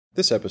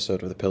This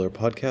episode of the Pillar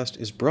Podcast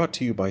is brought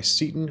to you by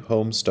Seton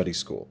Home Study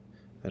School,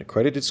 an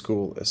accredited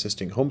school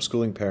assisting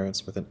homeschooling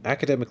parents with an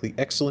academically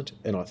excellent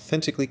and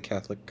authentically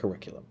Catholic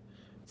curriculum.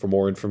 For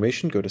more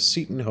information, go to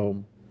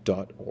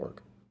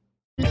setonhome.org.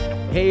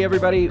 Hey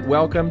everybody,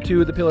 welcome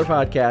to the Pillar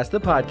Podcast, the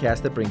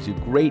podcast that brings you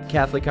great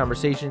Catholic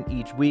conversation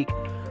each week.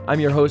 I'm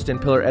your host and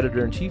Pillar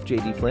Editor-in-Chief,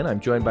 J.D. Flynn. I'm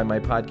joined by my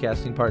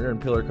podcasting partner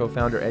and Pillar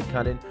co-founder, Ed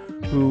Condon,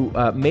 who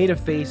made a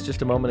face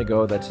just a moment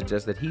ago that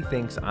suggests that he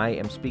thinks I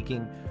am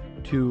speaking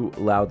too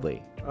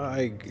loudly.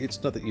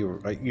 It's not that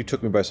you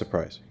took me by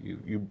surprise.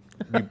 You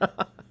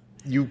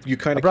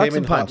kind of came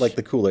in punch. hot like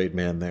the Kool-Aid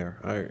man there.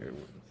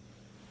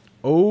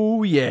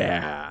 Oh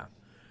yeah.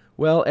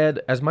 Well, Ed,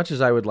 as much as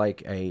I would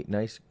like a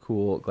nice,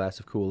 cool glass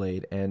of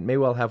Kool-Aid, and may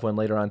well have one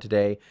later on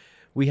today,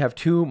 we have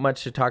too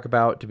much to talk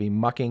about to be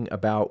mucking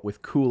about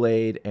with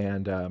Kool-Aid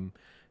and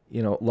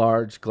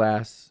large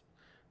glass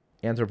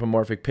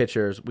anthropomorphic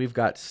pitchers. We've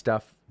got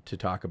stuff to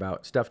talk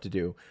about, stuff to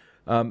do.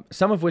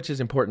 Some of which is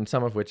important,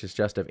 some of which is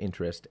just of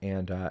interest,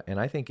 and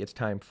I think it's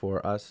time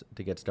for us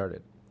to get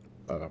started.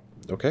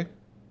 Okay.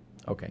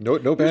 Okay.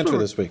 No banter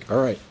this week.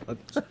 All right.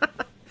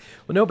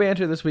 Well, no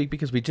banter this week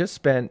because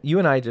you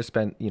and I just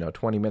spent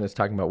 20 minutes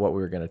talking about what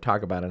we were going to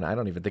talk about, and I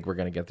don't even think we're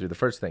going to get through the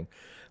first thing.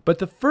 But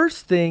the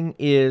first thing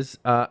is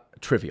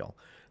trivial.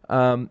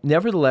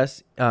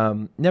 Nevertheless,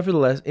 in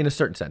a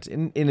certain sense,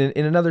 in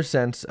another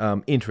sense,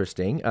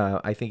 interesting.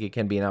 I think it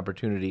can be an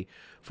opportunity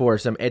for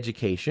some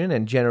education,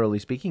 and generally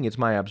speaking, it's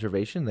my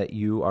observation that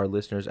you, our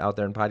listeners out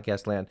there in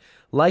podcast land,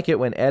 like it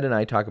when Ed and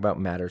I talk about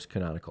matters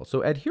canonical.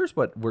 So, Ed, here's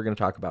what we're going to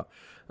talk about.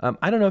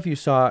 I don't know if you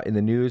saw in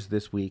the news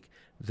this week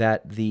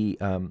that the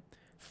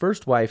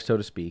first wife, so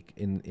to speak,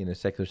 in a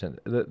secular sense,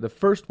 the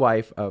first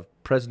wife of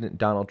President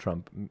Donald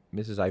Trump,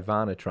 Mrs.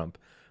 Ivana Trump,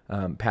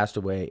 passed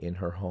away in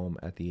her home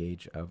at the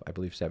age of, I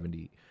believe,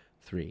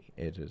 73.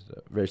 It is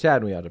very sad,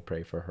 and we ought to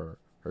pray for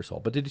her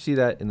soul. But did you see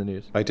that in the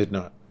news? I did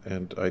not,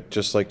 and I'd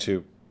just like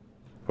to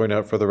point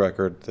out for the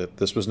record that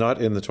this was not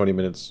in the 20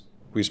 minutes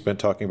we spent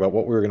talking about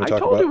what we were going to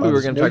talk about. I told you we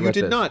were going to talk about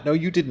this. No,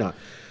 you did not.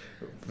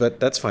 But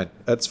that's fine.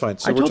 That's fine.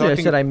 So I told you. I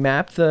said I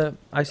mapped the.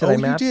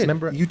 You did.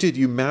 Remember? You did.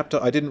 You mapped.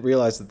 I didn't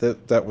realize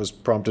that was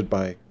prompted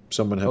by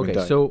someone having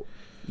died. So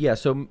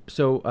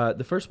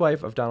the first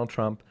wife of Donald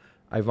Trump,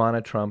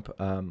 Ivana Trump,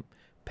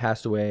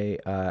 passed away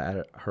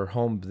at her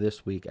home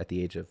this week at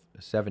the age of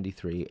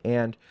 73.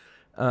 And,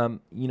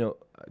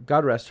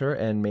 God rest her,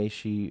 and may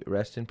she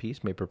rest in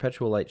peace. May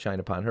perpetual light shine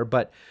upon her.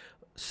 But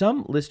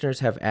some listeners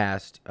have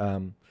asked,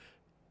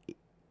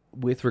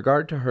 with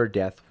regard to her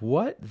death,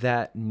 what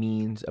that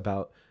means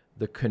about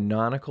the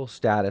canonical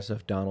status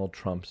of Donald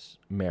Trump's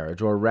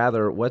marriage, or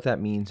rather what that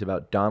means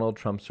about Donald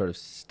Trump's sort of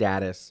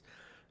status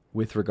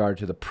with regard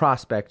to the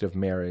prospect of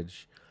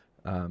marriage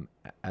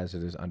as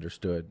it is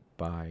understood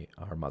by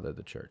our mother,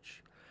 the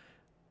church.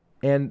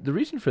 And the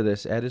reason for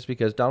this, Ed, is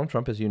because Donald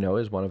Trump, as you know,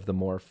 is one of the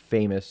more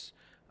famous,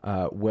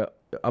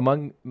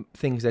 among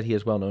things that he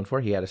is well known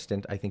for. He had a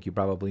stint, I think you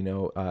probably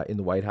know, in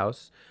the White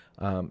House.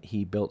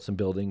 He built some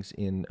buildings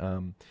in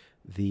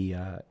the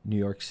New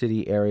York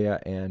City area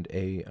and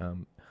a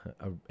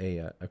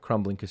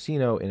crumbling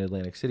casino in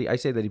Atlantic City. I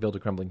say that he built a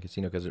crumbling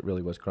casino because it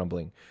really was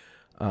crumbling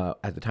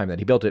at the time that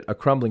he built it. A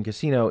crumbling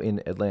casino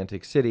in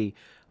Atlantic City.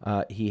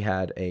 He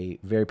had a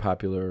very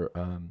popular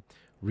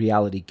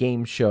reality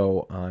game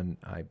show on,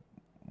 I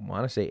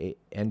want to say,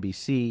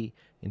 NBC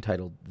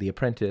entitled The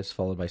Apprentice,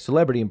 followed by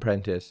Celebrity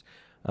Apprentice.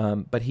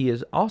 But he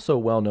is also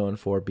well known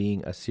for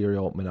being a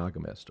serial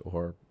monogamist,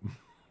 or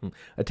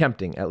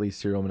attempting at least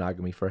serial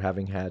monogamy, for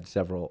having had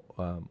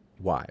several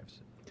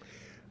wives.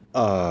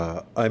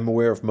 I'm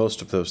aware of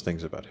most of those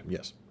things about him,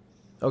 yes.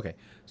 Okay.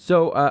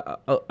 So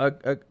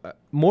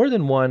more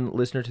than one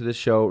listener to this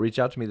show reached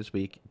out to me this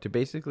week to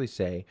basically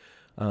say,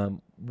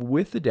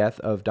 with the death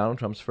of Donald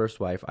Trump's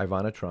first wife,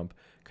 Ivana Trump,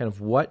 kind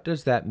of what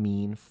does that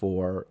mean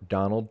for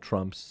Donald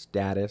Trump's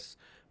status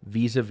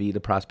vis-a-vis the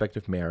prospect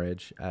of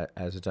marriage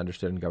as it's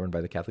understood and governed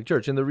by the Catholic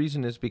Church? And the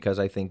reason is because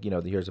I think,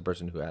 here's a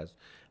person who has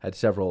had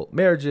several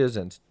marriages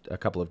and a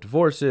couple of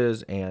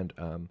divorces, and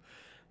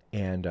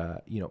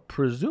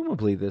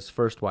presumably this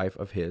first wife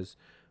of his,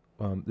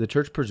 the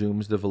church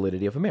presumes the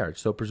validity of a marriage.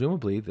 So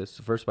presumably this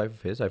first wife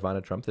of his,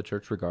 Ivana Trump, the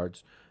church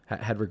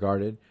had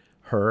regarded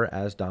her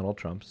as Donald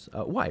Trump's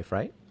wife,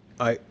 right?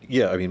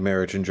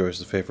 Marriage enjoys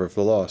the favor of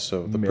the law,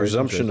 so the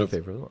presumption of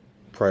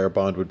prior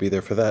bond would be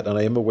there for that. And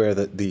I am aware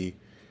that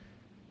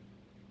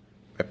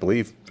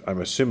I'm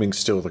assuming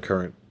still the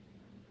current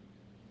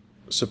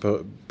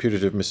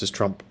putative Mrs.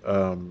 Trump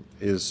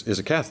is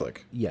a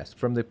Catholic. Yes,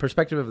 from the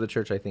perspective of the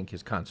church, I think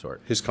his concubine.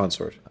 His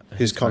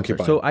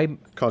concubine. So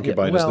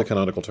concubine is the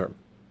canonical term.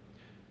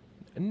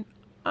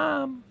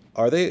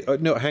 Are they?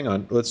 No, hang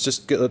on. Let's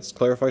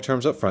clarify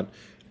terms up front.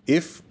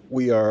 If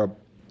we are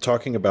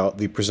talking about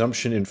the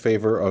presumption in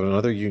favor of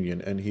another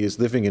union, and he is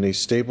living in a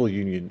stable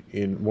union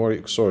in more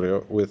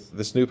exoria with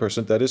this new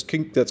person, that's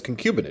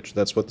concubinage.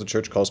 That's what the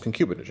church calls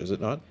concubinage, is it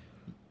not?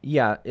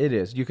 Yeah, it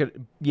is.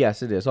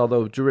 Yes, it is.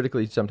 Although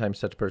juridically, sometimes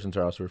such persons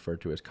are also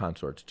referred to as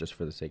consorts, just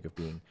for the sake of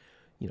being,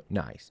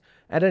 nice.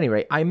 At any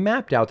rate, I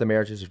mapped out the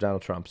marriages of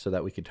Donald Trump so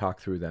that we could talk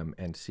through them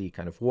and see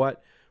kind of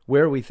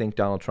where we think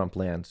Donald Trump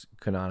lands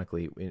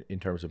canonically in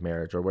terms of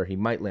marriage, or where he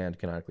might land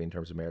canonically in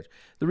terms of marriage.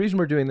 The reason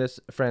we're doing this,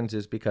 friends,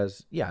 is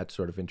because, it's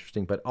sort of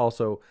interesting, but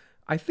also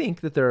I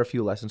think that there are a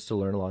few lessons to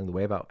learn along the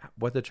way about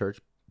what the church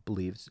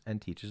believes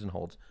and teaches and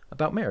holds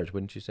about marriage,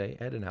 wouldn't you say,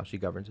 Ed, and how she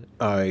governs it?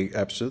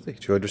 Absolutely.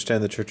 To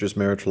understand the church's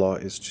marriage law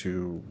is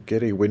to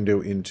get a window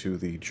into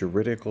the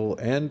juridical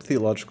and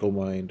theological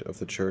mind of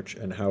the church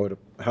and how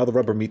the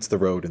rubber meets the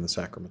road in the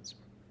sacraments.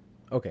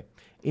 Okay.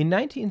 In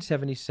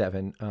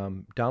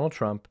 1977, Donald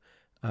Trump,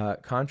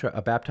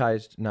 a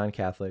baptized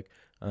non-Catholic,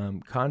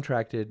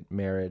 contracted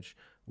marriage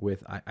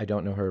with, I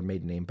don't know her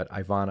maiden name, but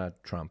Ivana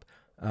Trump.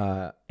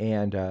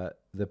 And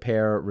the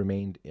pair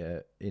remained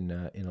in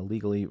a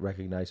legally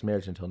recognized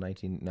marriage until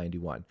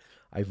 1991.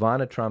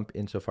 Ivana Trump,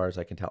 insofar as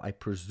I can tell, I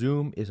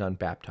presume is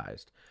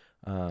unbaptized,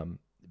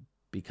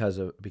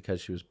 because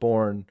she was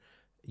born,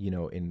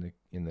 in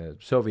the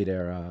Soviet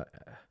era.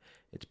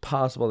 It's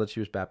possible that she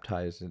was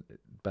baptized,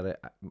 but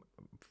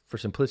for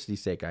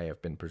simplicity's sake, I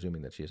have been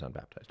presuming that she is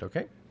unbaptized.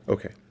 Okay.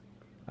 Okay.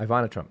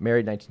 Ivana Trump,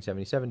 married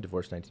 1977,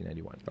 divorced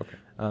 1991.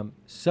 Okay.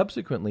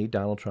 Subsequently,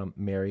 Donald Trump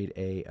married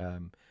a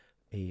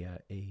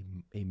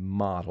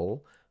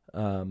model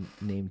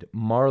named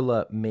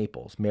Marla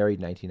Maples,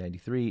 married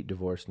 1993,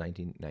 divorced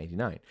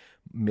 1999.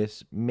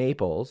 Miss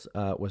Maples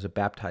was a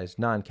baptized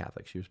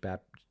non-Catholic. She was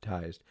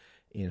baptized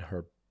in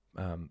her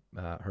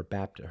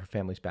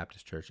family's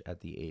Baptist church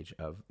at the age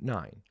of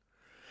 9.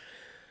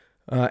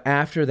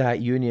 After that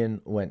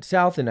union went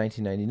south in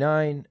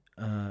 1999,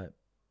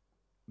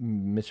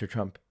 Mr.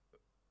 Trump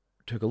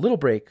took a little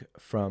break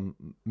from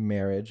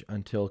marriage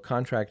until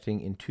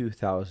contracting in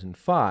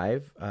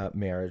 2005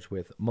 marriage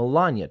with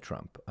Melania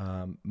Trump.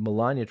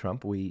 Melania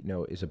Trump, we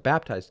know, is a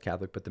baptized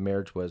Catholic, but the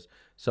marriage was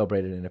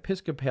celebrated in an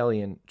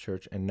Episcopalian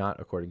church and not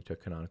according to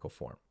canonical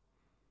form.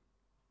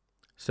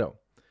 So,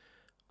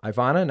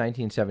 Ivana,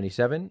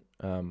 1977.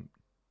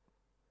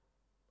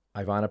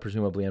 Ivana,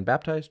 presumably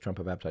unbaptized. Trump,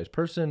 a baptized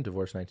person.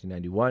 Divorced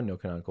 1991, no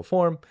canonical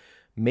form.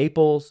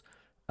 Maples,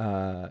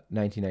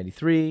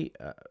 1993.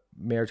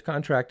 Marriage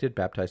contracted,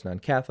 baptized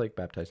non-Catholic,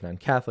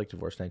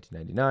 divorced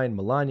 1999.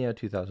 Melania,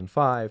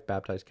 2005,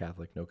 baptized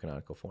Catholic, no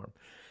canonical form.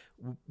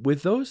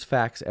 With those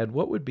facts, Ed,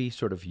 what would be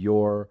sort of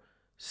your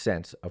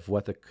sense of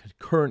what the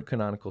current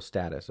canonical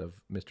status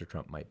of Mr.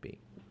 Trump might be?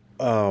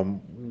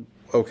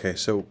 Okay,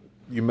 so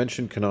you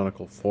mentioned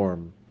canonical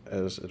form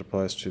as it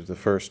applies to the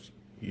first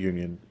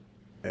union,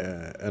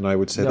 and I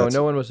would say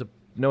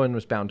no one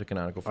was bound to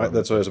canonical form.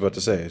 That's what I was about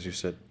to say, as you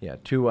said. Yeah,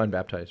 two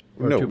unbaptized.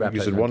 Two baptized,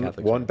 you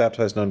said one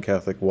baptized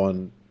non-Catholic,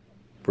 one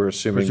we're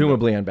assuming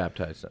presumably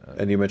unbaptized.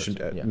 And you mentioned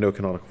no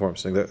canonical form.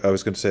 Saying that, I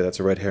was going to say that's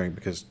a red herring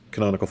because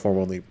canonical form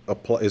only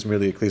is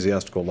merely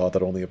ecclesiastical law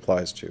that only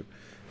applies to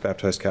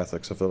baptized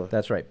Catholics of the.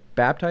 That's right.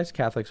 Baptized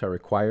Catholics are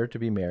required to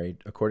be married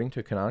according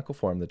to canonical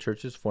form, the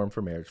church's form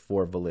for marriage,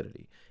 for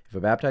validity. If a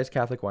baptized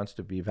Catholic wants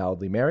to be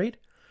validly married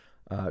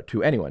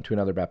to anyone, to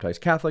another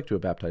baptized Catholic, to a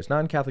baptized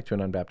non-Catholic, to an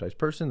unbaptized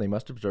person, they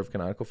must observe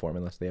canonical form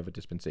unless they have a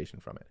dispensation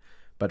from it.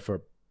 But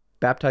for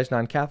baptized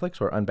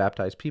non-Catholics or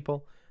unbaptized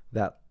people,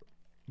 that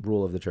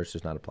rule of the church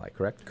does not apply,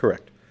 correct?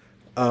 Correct.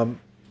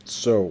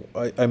 So,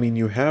 I mean,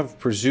 you have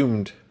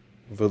presumed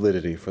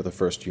validity for the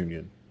first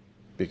union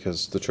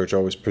because the church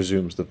always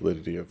presumes the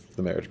validity of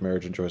the marriage.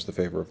 Marriage enjoys the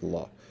favor of the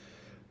law.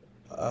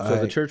 So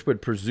the church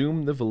would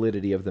presume the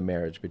validity of the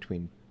marriage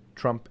between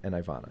Trump and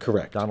Ivana.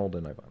 Correct. Donald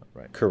and Ivana,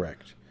 right?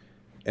 Correct.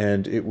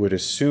 And it would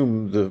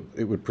presume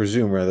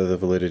the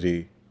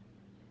validity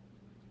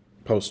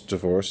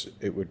post-divorce.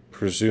 It would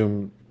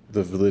presume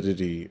the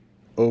validity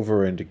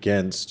over and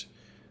against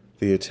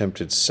the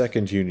attempted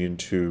second union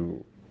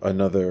to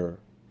another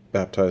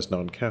baptized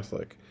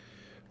non-Catholic.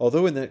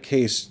 Although in that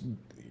case,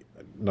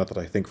 not that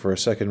I think for a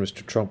second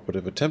Mr. Trump would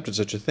have attempted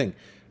such a thing,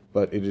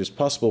 but it is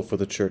possible for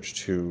the church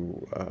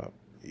to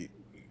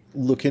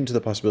look into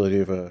the possibility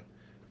of a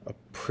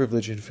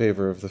privilege in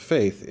favor of the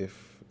faith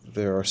if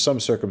there are some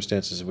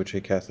circumstances in which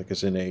a Catholic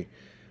is in a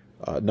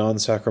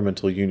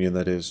non-sacramental union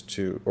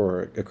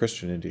or a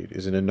Christian indeed,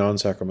 is in a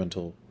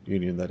non-sacramental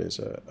union that is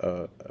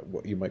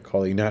what you might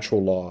call a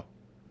natural law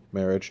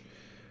marriage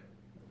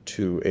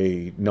to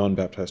a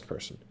non-baptized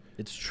person.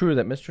 It's true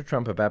that Mr.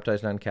 Trump, a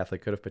baptized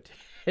non-Catholic, could have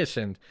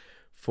petitioned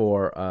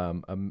for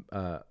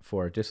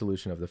a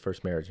dissolution of the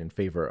first marriage in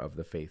favor of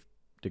the faith,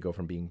 to go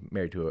from being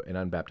married to an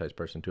unbaptized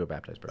person to a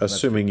baptized person.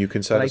 Assuming you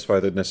can satisfy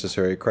the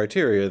necessary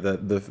criteria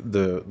that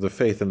the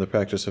faith and the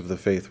practice of the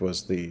faith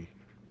was the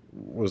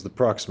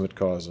proximate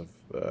cause of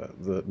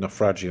the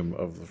naufragium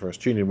of the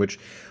first union, which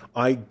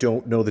I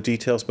don't know the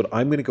details, but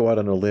I'm going to go out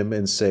on a limb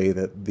and say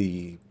that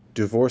the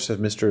divorce of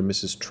Mr. and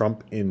Mrs.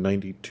 Trump in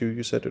 92,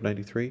 you said, or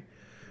 93,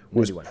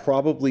 was 91.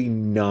 Probably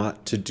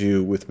not to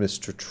do with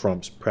Mr.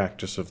 Trump's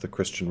practice of the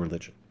Christian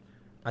religion.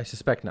 I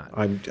suspect not.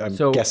 I'm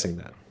guessing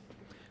that.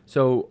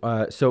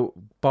 So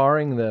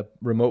barring the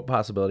remote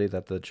possibility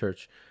that the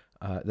church,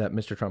 that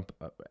Mr. Trump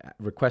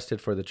requested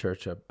for the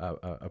church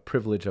a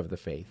privilege of the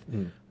faith,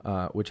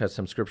 which has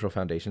some scriptural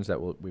foundations that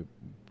we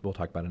we'll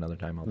talk about another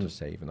time. I'll just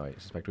say, even though I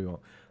suspect we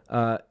won't.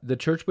 The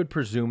church would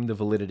presume the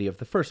validity of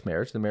the first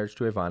marriage, the marriage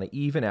to Ivana,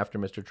 even after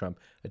Mr. Trump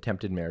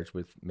attempted marriage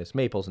with Miss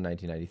Maples in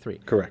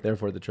 1993. Correct.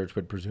 Therefore, the church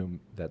would presume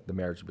that the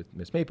marriage with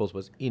Miss Maples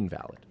was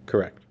invalid.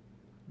 Correct.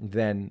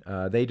 Then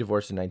they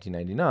divorced in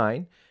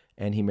 1999,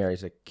 and he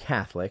marries a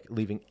Catholic,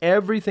 leaving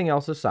everything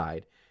else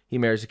aside. He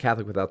marries a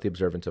Catholic without the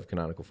observance of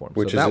canonical form.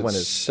 Which so is that one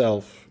is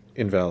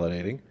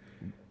self-invalidating.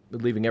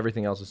 leaving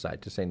everything else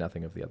aside, to say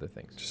nothing of the other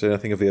things. To say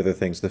nothing of the other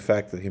things, the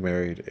fact that he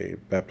married a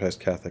baptized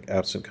Catholic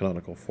absent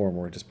canonical form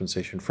or a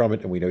dispensation from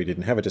it, and we know he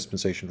didn't have a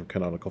dispensation from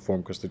canonical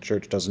form because the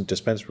church doesn't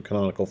dispense from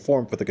canonical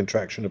form for the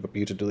contraction of a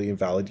putatively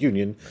invalid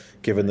union,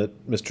 given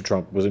that Mr.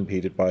 Trump was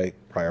impeded by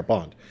prior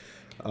bond.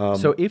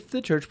 So if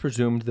the church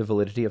presumed the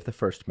validity of the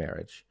first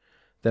marriage,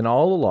 then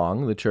all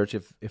along the church,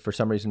 if for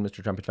some reason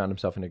Mr. Trump had found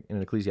himself in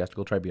an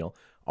ecclesiastical tribunal,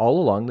 all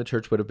along the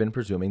church would have been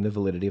presuming the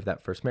validity of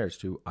that first marriage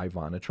to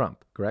Ivana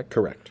Trump, correct?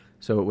 Correct.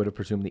 So it would have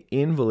presumed the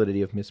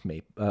invalidity of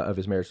of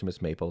his marriage to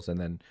Miss Maples,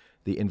 and then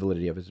the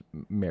invalidity of his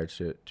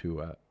marriage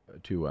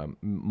to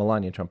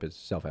Melania Trump is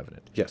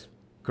self-evident. Yes.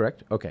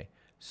 Correct? Okay.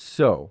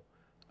 So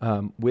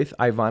with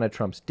Ivana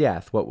Trump's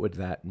death, what would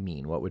that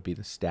mean? What would be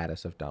the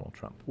status of Donald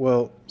Trump?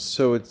 Well,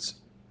 so it's...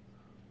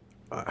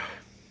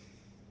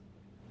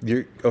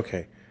 you're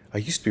okay. I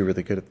used to be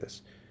really good at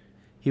this.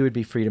 He would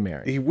be free to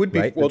marry. He would be,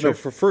 right? well, no,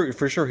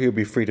 for sure he would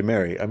be free to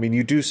marry. I mean,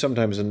 you do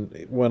sometimes,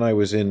 when I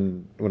was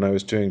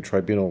doing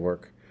tribunal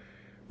work,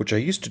 which I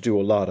used to do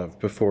a lot of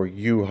before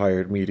you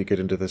hired me to get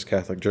into this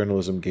Catholic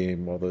journalism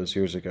game all those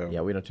years ago.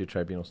 Yeah, we don't do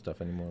tribunal stuff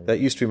anymore. That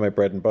used to be my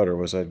bread and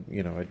butter.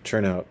 I'd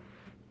churn out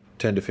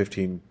 10 to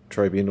 15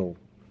 tribunal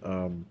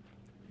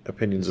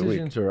opinions a week.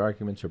 Decisions or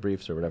arguments or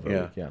briefs or whatever.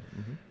 Yeah. Yeah.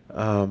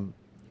 Mm-hmm.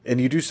 And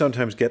you do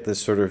sometimes get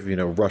this sort of,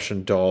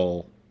 Russian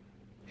doll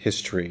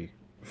history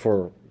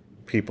for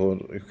people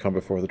who come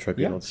before the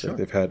tribunal. Yeah, sure.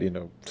 They've had,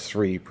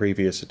 3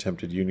 previous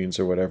attempted unions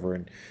or whatever,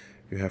 and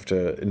you have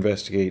to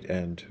investigate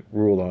and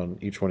rule on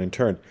each one in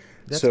turn.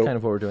 That's kind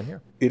of what we're doing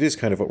here. It is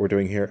kind of what we're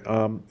doing here.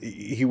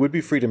 He would be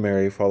free to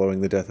marry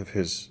following the death of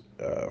his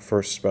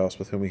first spouse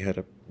with whom he had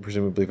a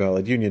presumably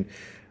valid union.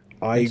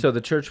 So the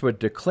church would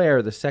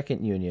declare the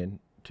second union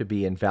to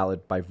be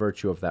invalid by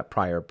virtue of that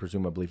prior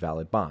presumably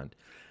valid bond.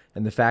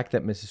 And the fact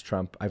that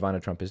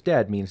Ivana Trump is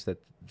dead means that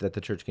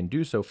the church can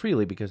do so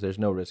freely because there's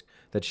no risk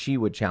that she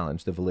would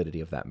challenge the validity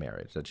of that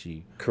marriage, that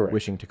she Correct.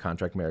 wishing to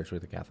contract marriage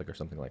with a Catholic or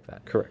something like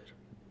that. Correct.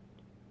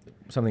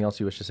 Something else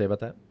you wish to say about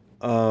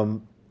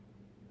that?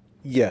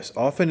 Yes,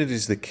 often it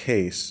is the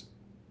case,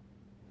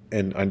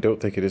 and I don't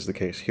think it is the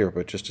case here,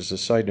 but just as a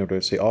side note,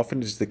 I'd say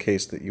often it is the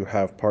case that you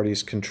have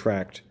parties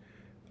contract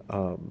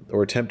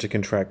or attempt to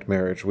contract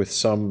marriage with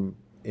some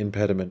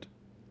impediment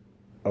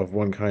of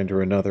one kind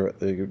or another at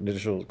the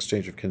initial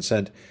exchange of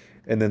consent,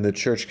 and then the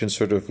church can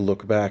sort of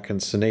look back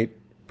and senate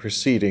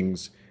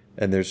proceedings,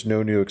 and there's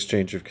no new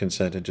exchange of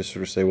consent, and just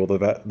sort of say, well,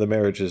 the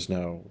marriage is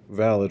now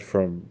valid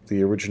from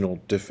the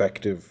original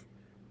defective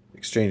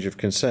exchange of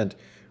consent,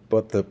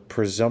 but the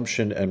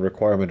presumption and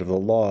requirement of the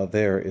law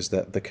there is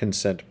that the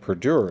consent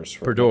perdures.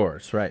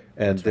 Perdures, right.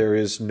 And there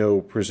is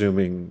no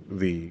presuming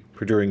the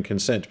perduring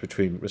consent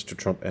between Mr.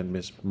 Trump and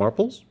Ms.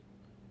 Maples,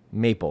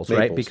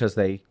 right? Because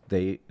they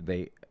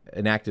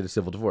enacted a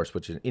civil divorce,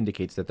 which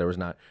indicates that there was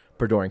not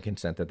perduring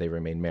consent that they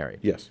remained married.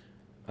 Yes.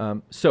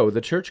 So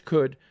the church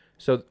could.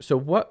 So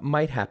what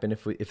might happen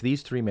if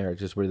these 3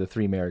 marriages were the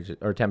 3 marriages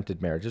or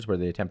attempted marriages, were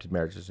the attempted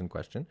marriages in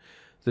question?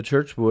 The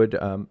church would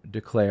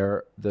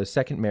declare the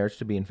second marriage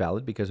to be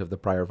invalid because of the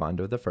prior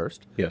bond of the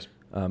first. Yes.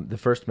 The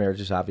first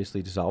marriage is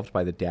obviously dissolved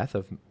by the death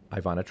of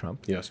Ivana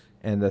Trump. Yes.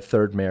 And the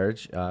third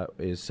marriage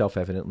is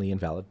self-evidently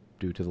invalid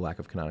due to the lack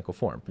of canonical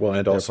form. Well,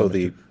 and also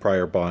the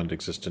prior bond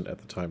existent at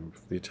the time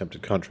of the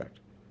attempted contract.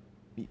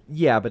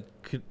 Yeah,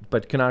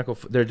 but canonical,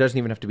 there doesn't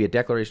even have to be a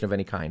declaration of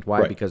any kind.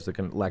 Why? Right. Because the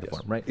lack of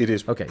form, right? It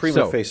is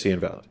prima facie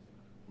invalid.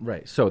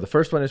 Right. So the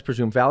first one is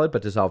presumed valid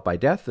but dissolved by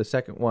death. The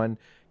second one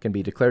can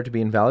be declared to be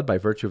invalid by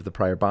virtue of the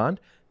prior bond.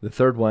 The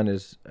third one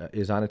is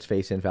on its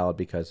face invalid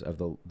because of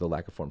the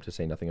lack of form, to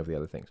say nothing of the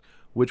other things,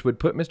 which would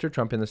put Mr.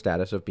 Trump in the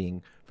status of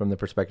being, from the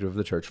perspective of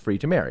the church, free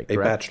to marry.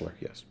 Correct? A bachelor,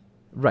 yes.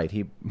 Right.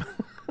 He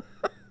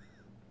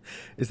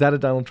is that a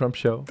Donald Trump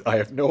show? I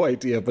have no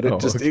idea, but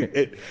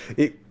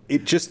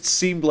it just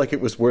seemed like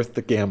it was worth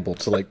the gamble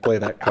to play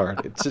that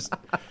card. It's just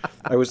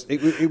it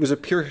was a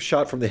pure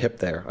shot from the hip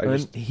there.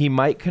 He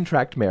might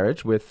contract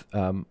marriage with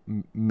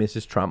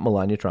Mrs. Trump,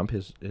 Melania Trump,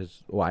 his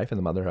wife and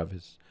the mother of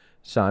his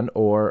son,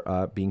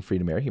 or being free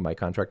to marry, he might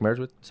contract marriage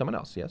with someone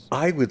else. Yes.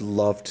 I would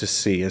love to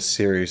see a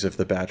series of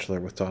The Bachelor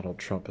with Donald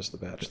Trump as the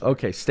Bachelor.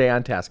 Okay, stay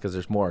on task because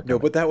there's more. No,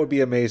 but that would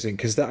be amazing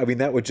because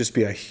that would just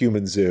be a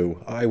human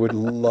zoo. I would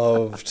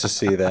love to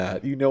see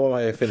that. You know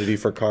my affinity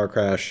for car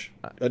crash,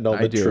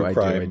 annulment, true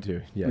crime,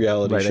 yeah.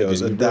 reality shows,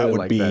 and that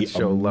would be that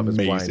show, amazing. Love Is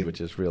Blind, which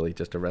is really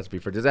just a recipe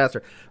for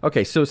disaster.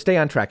 Okay, so stay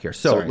on track here.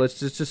 So let's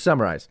just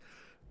summarize.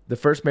 The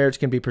first marriage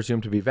can be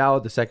presumed to be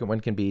valid. The second one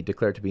can be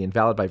declared to be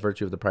invalid by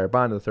virtue of the prior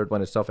bond. And the third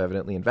one is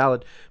self-evidently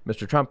invalid.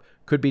 Mr. Trump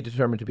could be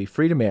determined to be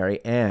free to marry,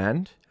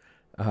 and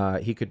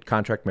He could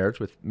contract marriage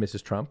with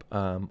Mrs. Trump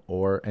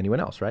or anyone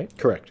else, right?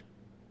 Correct.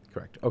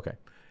 Correct. Okay.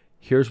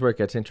 Here's where it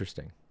gets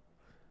interesting.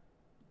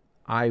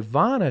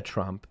 Ivana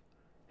Trump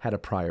had a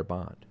prior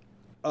bond.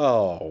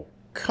 Oh,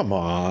 come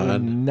on.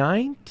 In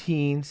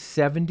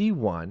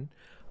 1971,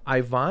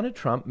 Ivana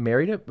Trump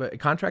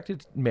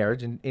contracted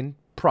marriage in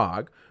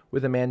Prague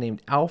with a man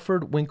named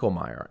Alfred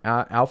Winkelmeyer.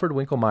 Alfred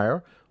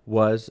Winkelmeyer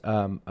was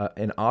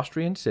an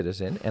Austrian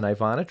citizen, and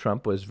Ivana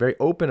Trump was very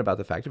open about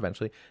the fact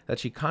eventually that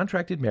she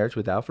contracted marriage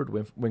with Alfred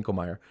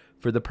Winkelmeyer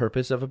for the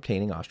purpose of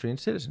obtaining Austrian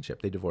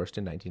citizenship. They divorced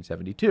in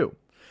 1972.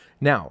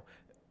 Now,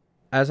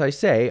 as I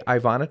say,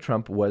 Ivana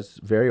Trump was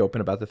very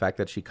open about the fact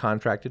that she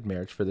contracted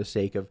marriage for the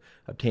sake of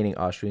obtaining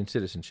Austrian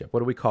citizenship. What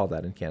do we call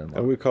that in canon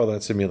law? We call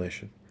that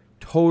simulation.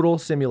 Total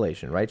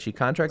simulation, right? She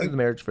contracted the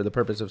marriage for the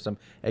purpose of some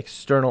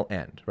external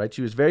end, right?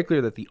 She was very clear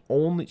that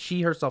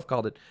she herself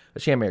called it a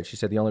sham marriage. She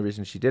said the only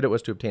reason she did it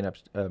was to obtain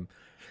Austrian citizenship.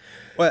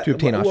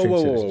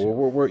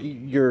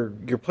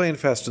 You're playing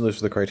fast and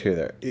loose with the criteria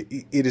there.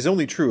 It is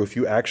only true if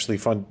you actually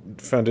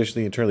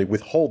foundationally internally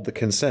withhold the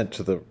consent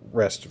to the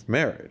rest of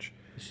marriage.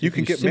 You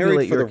can get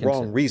married for the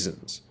wrong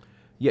reasons.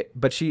 Yeah,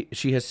 but she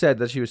has said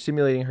that she was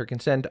simulating her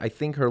consent. I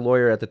think her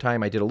lawyer at the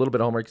time, I did a little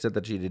bit of homework, said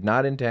that she did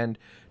not intend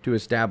to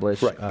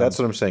establish. Right, that's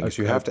what I'm saying. Is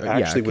you have to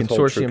actually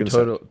withhold true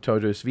consent. Consortium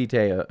totus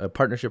vitae, a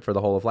partnership for the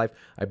whole of life.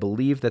 I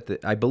believe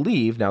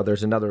now.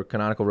 There's another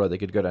canonical road they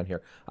could go down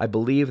here. I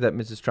believe that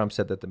Mrs. Trump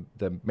said that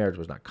the marriage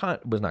was not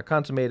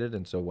consummated,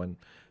 and so one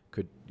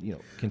could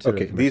consider.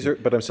 Okay, these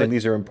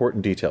are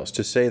important details.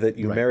 To say that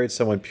you married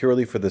someone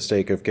purely for the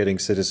sake of getting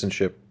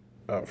citizenship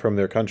from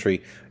their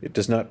country, it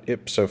does not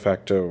ipso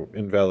facto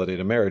invalidate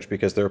a marriage,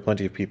 because there are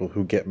plenty of people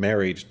who get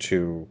married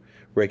to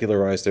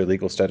regularize their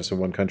legal status in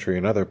one country or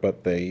another,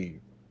 but they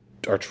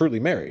are truly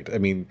married. I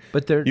mean,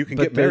 you can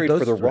get married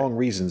for the wrong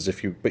reasons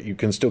but you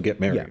can still get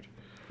married. Yeah,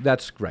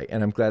 that's right,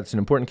 and I'm glad it's an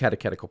important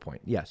catechetical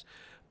point. Yes,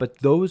 but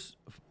those,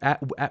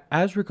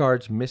 as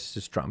regards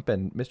Mrs. Trump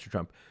and Mr.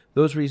 Trump,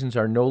 those reasons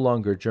are no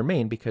longer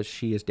germane because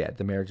she is dead.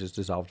 The marriage is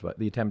dissolved, but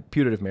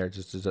putative marriage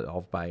is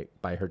dissolved by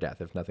her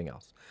death, if nothing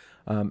else.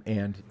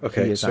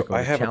 Okay, so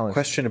I have a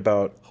question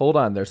about... Hold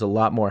on, there's a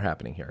lot more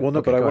happening here. Well,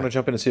 no, but I want to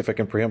jump in and see if I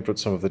can preempt with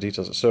some of the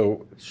details.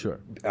 So,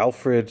 sure.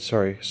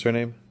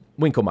 Surname?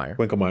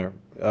 Winkelmeyer.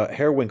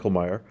 Herr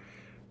Winkelmeyer.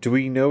 Do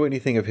we know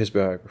anything of his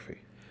biography?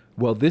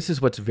 Well, this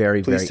is what's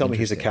very, very interesting. Please tell me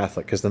he's a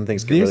Catholic, because then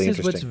things get really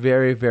interesting. This is what's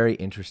very, very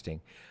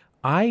interesting.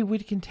 I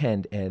would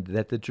contend, Ed,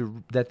 that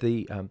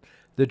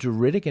the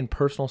juridic and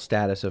personal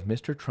status of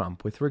Mr.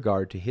 Trump with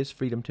regard to his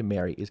freedom to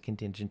marry is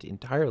contingent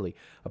entirely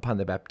upon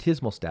the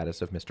baptismal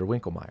status of Mr.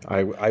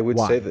 Winkelmeyer. I would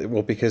say that,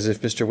 well, because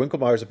if Mr.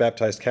 Winkelmeyer is a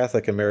baptized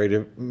Catholic and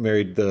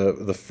married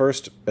the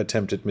first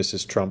attempt at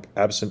Mrs. Trump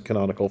absent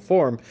canonical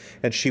form,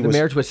 and the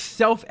marriage was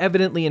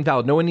self-evidently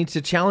invalid. No one needs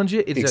to challenge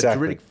it. It's a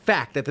juridic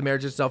fact that the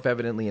marriage is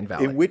self-evidently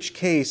invalid. In which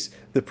case,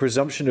 the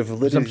presumption of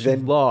validity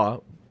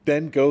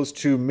then goes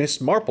to Miss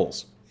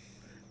Marples.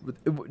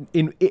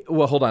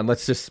 Well, hold on.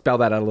 Let's just spell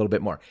that out a little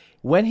bit more.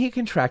 When he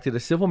contracted a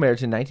civil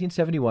marriage in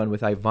 1971 with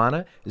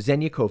Ivana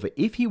Zenyakova,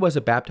 if he was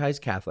a baptized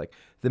Catholic,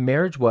 the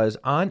marriage was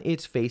on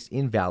its face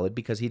invalid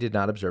because he did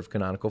not observe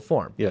canonical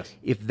form. Yes.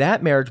 If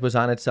that marriage was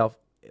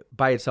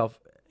by itself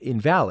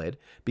invalid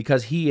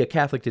because he, a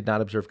Catholic, did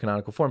not observe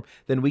canonical form,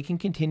 then we can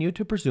continue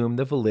to presume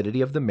the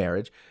validity of the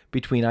marriage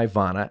between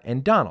Ivana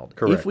and Donald.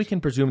 Correct. If we can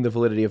presume the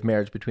validity of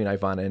marriage between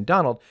Ivana and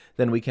Donald,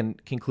 then we can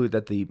conclude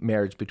that the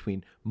marriage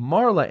between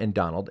Marla and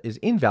Donald is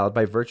invalid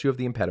by virtue of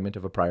the impediment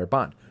of a prior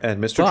bond. And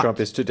Mr.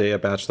 Trump is today a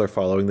bachelor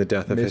following the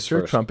death of his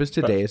first. Mr. Trump is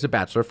today a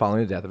bachelor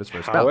following the death of his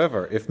first spouse.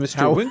 However, if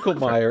Mr.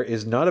 Winkelmeyer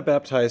is not a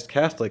baptized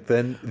Catholic,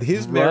 then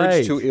his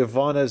marriage to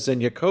Ivana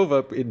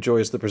Zenyakova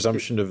enjoys the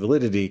presumption of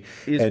validity,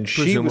 and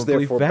she was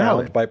therefore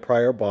bound by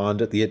prior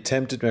bond at the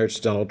attempted marriage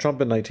to Donald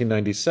Trump in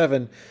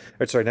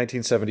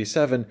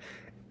 1977,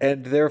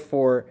 and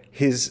therefore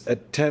his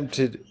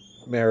attempted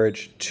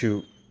marriage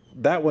to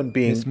that one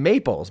being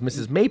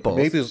Mrs.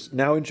 Maples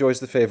now enjoys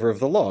the favor of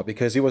the law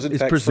because he was in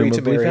fact free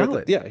to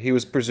marry. He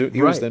was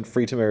then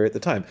free to marry at the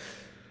time.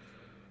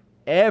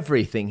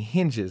 Everything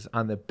hinges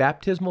on the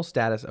baptismal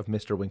status of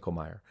Mr.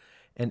 Winkelmeyer.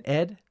 And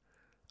Ed,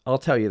 I'll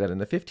tell you that in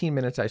the 15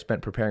 minutes I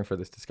spent preparing for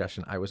this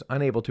discussion, I was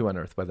unable to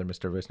unearth whether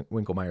Mr.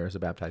 Winkelmeyer is a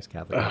baptized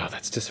Catholic. Oh,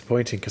 that's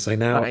disappointing because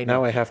now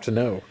I have to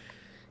know.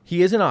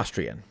 He is an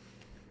Austrian,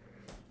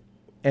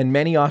 and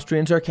many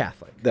Austrians are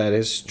Catholic. That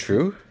is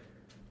true.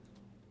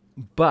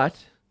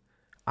 But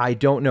I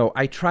don't know.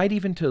 I tried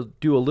even to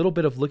do a little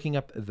bit of looking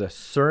up the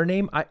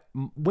surname.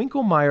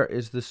 Winkelmeyer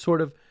is the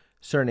sort of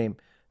surname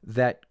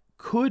that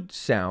could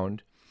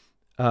sound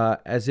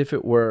as if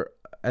it were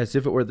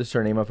the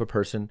surname of a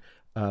person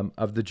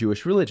of the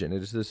Jewish religion.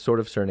 It is this sort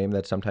of surname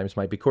that sometimes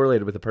might be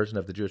correlated with a person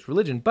of the Jewish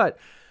religion, but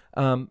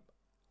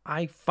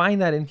I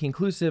find that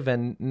inconclusive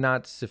and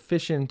not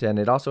sufficient, and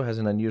it also has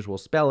an unusual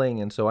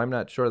spelling, and so I'm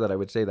not sure that I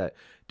would say that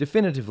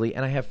definitively,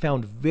 and I have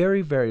found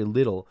very, very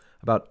little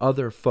about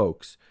other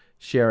folks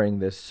sharing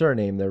this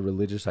surname, their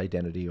religious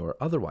identity or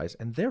otherwise,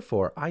 and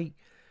therefore I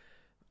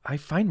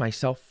find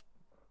myself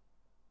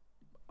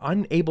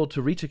unable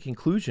to reach a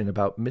conclusion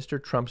about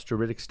Mr. Trump's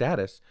juridic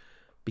status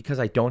because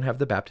I don't have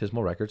the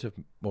baptismal records of,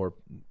 or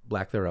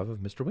lack thereof, of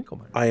Mr.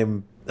 Winkelmeyer. I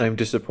am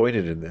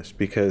disappointed in this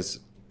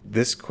because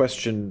this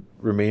question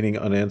remaining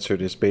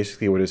unanswered is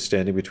basically what is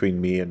standing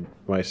between me and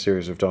my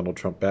series of Donald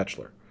Trump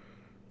Bachelor.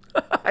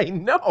 I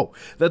know.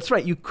 That's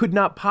right. You could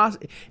not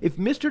possibly... If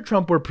Mr.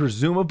 Trump were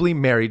presumably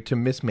married to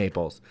Miss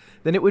Maples,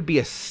 then it would be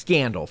a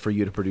scandal for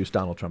you to produce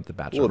Donald Trump the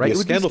Bachelor, Well, it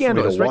would be a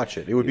scandal for me to right? watch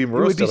it. It would be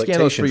morose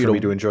delectation for me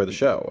to enjoy the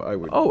show. I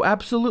would. Oh,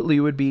 absolutely.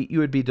 You would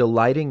be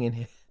delighting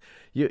in...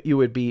 You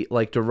would be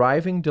like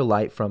deriving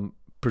delight from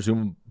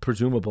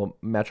presumable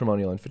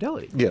matrimonial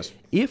infidelity. Yes.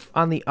 If,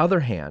 on the other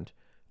hand,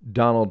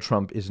 Donald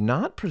Trump is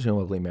not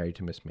presumably married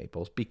to Miss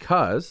Maples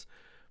because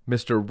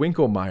Mr.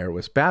 Winkelmeyer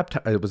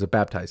was a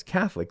baptized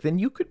Catholic, then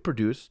you could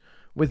produce,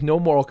 with no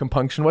moral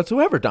compunction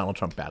whatsoever, Donald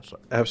Trump Bachelor.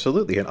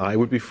 Absolutely, and I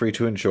would be free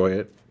to enjoy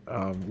it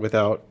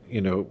without,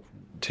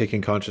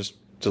 taking conscious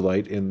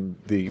delight in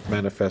the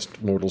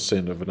manifest mortal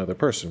sin of another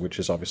person, which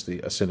is obviously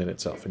a sin in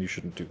itself, and you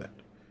shouldn't do that.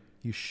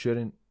 You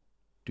shouldn't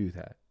do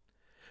that.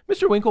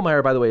 Mr.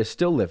 Winkelmeyer, by the way, is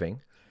still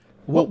living.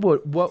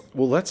 Well,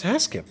 let's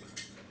ask him.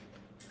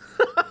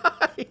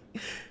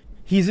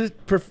 He's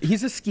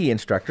a ski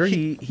instructor.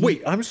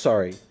 Wait, I'm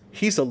sorry.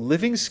 He's a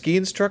living ski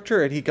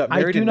instructor, and he got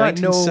married in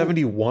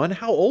 1971.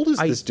 How old is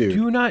this dude? I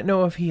do not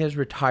know if he has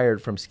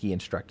retired from ski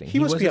instructing. He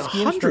must be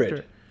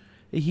 100.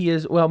 He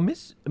is. Well,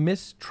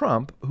 Miss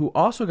Trump, who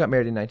also got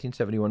married in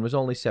 1971, was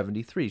only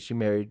 73. She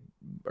married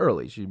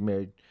early. She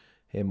married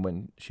him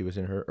when she was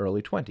in her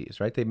early 20s.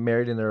 Right? They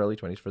married in their early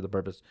 20s for the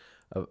purpose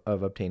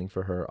of obtaining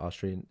for her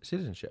Austrian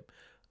citizenship.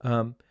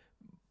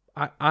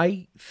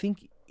 I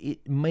think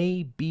it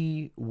may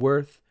be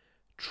worth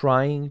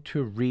trying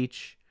to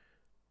reach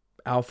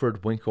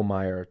Alfred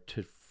Winkelmeyer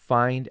to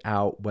find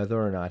out whether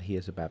or not he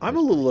is a Baptist. I'm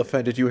a little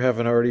offended you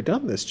haven't already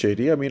done this,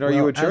 JD. I mean, are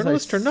you a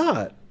journalist or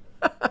not?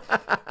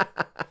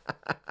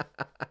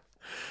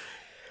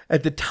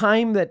 At the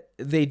time that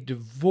they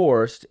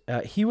divorced,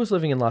 he was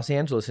living in Los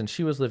Angeles and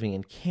she was living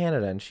in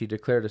Canada, and she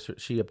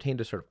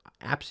obtained a sort of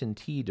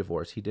absentee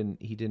divorce. He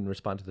didn't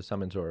respond to the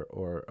summons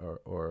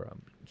or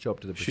show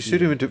up to the. She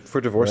sued him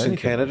for divorce in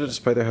Canada,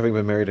 despite their having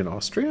been married in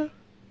Austria.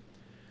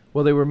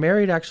 Well, they were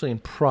married actually in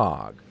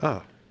Prague.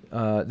 Ah.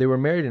 They were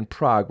married in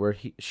Prague, where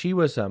she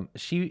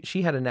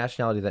had a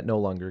nationality that no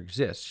longer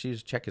exists.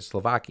 She's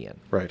Czechoslovakian.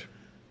 Right.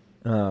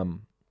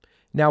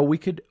 Now we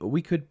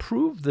could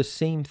prove the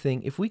same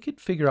thing if we could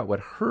figure out what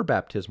her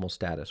baptismal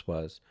status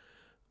was.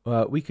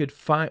 We could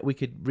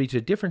reach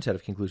a different set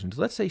of conclusions.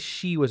 Let's say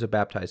she was a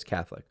baptized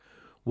Catholic.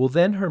 Well,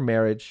 then her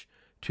marriage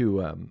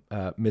to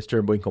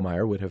Mr.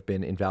 Winkelmeyer would have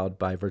been invalid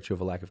by virtue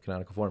of a lack of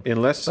canonical form.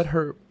 Unless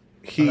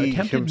he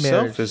himself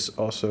marriage, is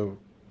also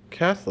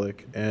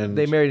Catholic, and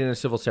they married in a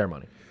civil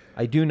ceremony.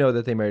 I do know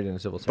that they married in a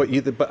civil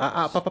ceremony.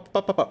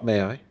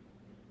 May I?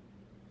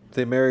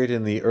 They married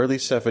in the early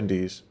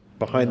 70s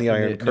behind the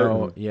Iron Curtain.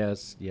 No,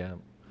 yes, yeah.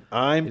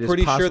 I'm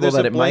pretty sure there's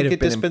a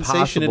blanket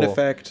dispensation in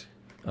effect.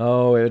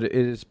 Oh, it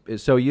is.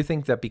 So you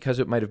think that because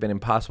it might have been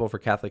impossible for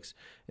Catholics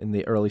in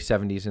the early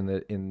 70s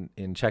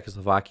in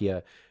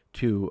Czechoslovakia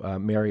to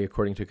marry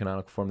according to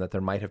canonical form, that there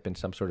might have been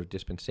some sort of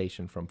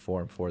dispensation from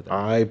form for them?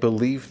 I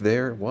believe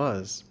there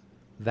was.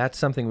 That's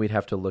something we'd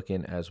have to look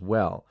into as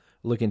well.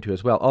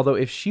 Although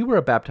if she were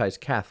a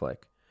baptized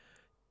Catholic,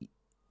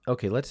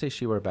 okay, let's say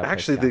she were a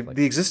baptized Catholic. Catholic.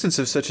 The existence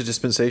of such a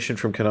dispensation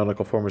from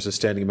canonical form as a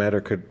standing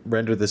matter could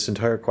render this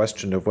entire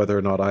question of whether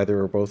or not either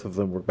or both of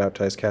them were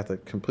baptized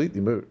Catholic completely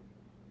moot.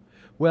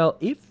 Well,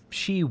 if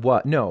she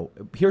was... No,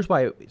 here's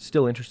why it's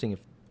still interesting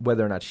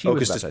whether or not she was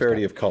because baptized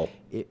disparity Catholic. of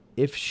cult.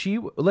 If she...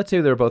 Let's say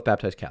they were both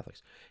baptized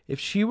Catholics. If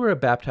she were a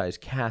baptized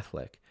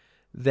Catholic,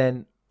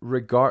 then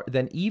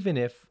even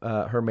if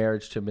her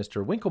marriage to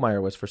Mr.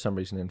 Winkelmeyer was for some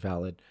reason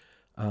invalid,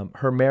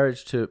 her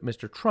marriage to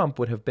Mr. Trump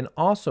would have been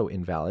also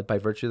invalid by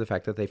virtue of the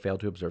fact that they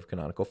failed to observe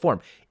canonical form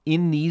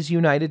in these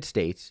United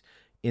States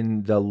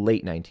in the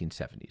late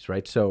 1970s,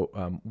 right?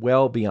 So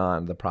well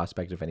beyond the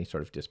prospect of any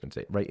sort of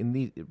dispensation, right? In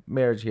the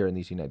marriage here in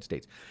these United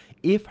States,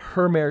 if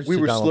her marriage to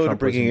Donald Trump was invalid... We were slow to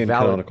bringing in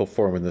canonical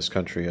form in this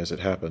country, as it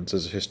happens,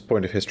 as a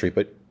point of history,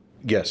 but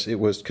yes, it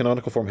was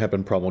canonical form had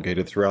been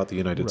promulgated throughout the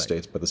United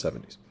States by the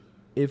 70s.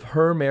 If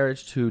her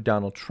marriage to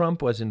Donald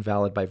Trump was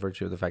invalid by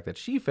virtue of the fact that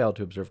she failed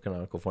to observe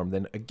canonical form,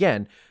 then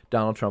again,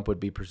 Donald Trump would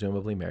be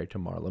presumably married to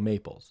Marla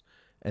Maples,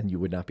 and you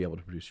would not be able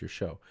to produce your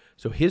show.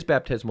 So his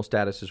baptismal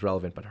status is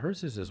relevant, but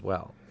hers is as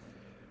well.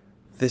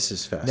 This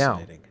is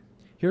fascinating. Now,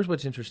 here's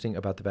what's interesting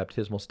about the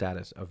baptismal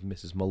status of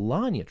Mrs.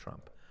 Melania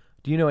Trump.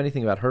 Do you know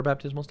anything about her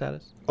baptismal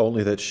status?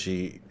 Only that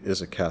she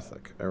is a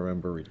Catholic. I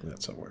remember reading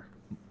that somewhere.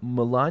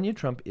 Melania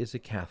Trump is a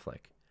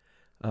Catholic.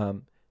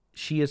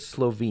 She is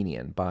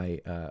Slovenian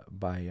by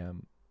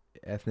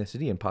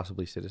ethnicity and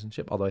possibly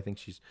citizenship, although I think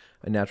she's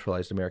a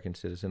naturalized American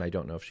citizen. I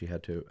don't know if she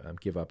had to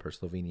give up her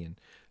Slovenian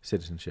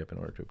citizenship in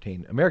order to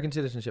obtain American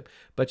citizenship,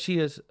 but she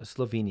is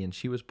Slovenian.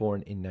 She was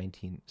born in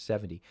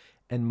 1970.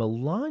 And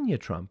Melania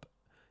Trump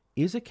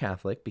is a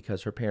Catholic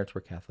because her parents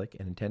were Catholic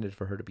and intended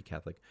for her to be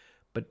Catholic,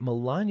 but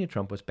Melania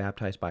Trump was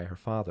baptized by her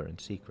father in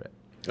secret.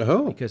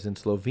 Oh, because in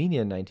Slovenia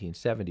in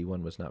 1970,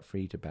 one was not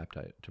free to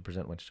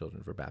present one's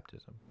children for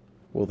baptism.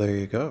 well, there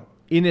you go.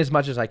 In as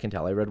much as I can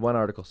tell. I read one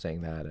article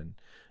saying that, and,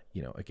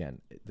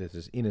 again, this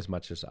is in as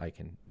much as I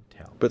can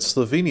tell. But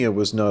Slovenia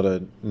was not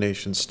a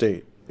nation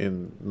state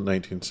in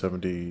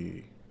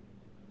 1970,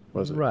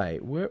 was it?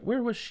 Right.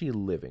 Where was she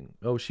living?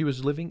 Oh, she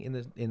was living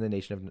in the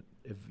nation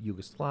of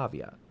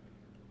Yugoslavia,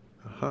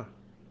 Aha,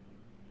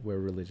 where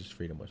religious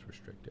freedom was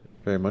restricted.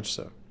 very much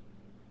so.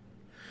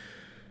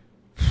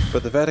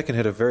 But the Vatican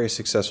had a very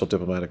successful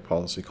diplomatic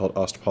policy called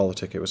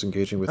Ostpolitik. It was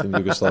engaging within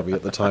Yugoslavia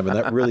at the time, and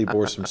that really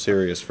bore some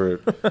serious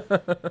fruit.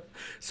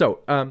 So,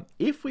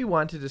 if we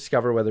want to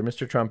discover whether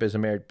Mr. Trump is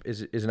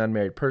an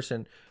unmarried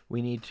person,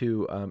 we need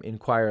to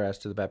inquire as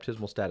to the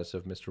baptismal status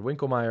of Mr.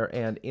 Winkelmeyer,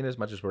 and, in as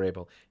much as we're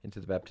able, into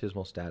the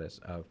baptismal status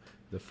of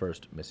the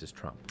first Mrs.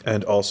 Trump.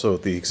 And also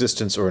the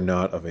existence or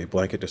not of a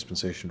blanket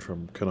dispensation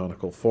from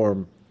canonical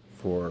form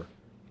for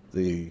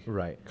the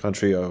Right.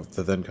 country of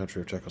the then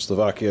country of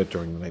Czechoslovakia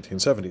during the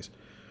 1970s.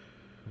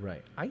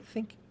 Right. I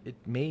think it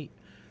may,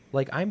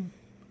 I'm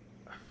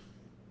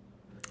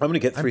going to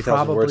get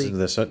 3,000 words into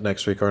this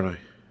next week, aren't I?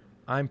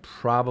 I'm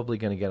probably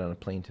going to get on a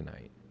plane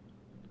tonight.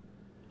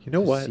 You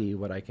know what? See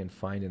what I can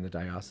find in the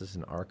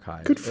diocesan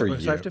archives. Good for you.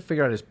 So I have to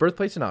figure out his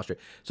birthplace in Austria.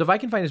 So if I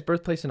can find his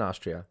birthplace in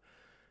Austria,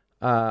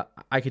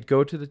 I could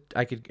go to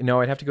I'd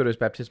have to go to his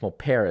baptismal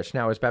parish.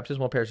 Now, his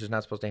baptismal parish is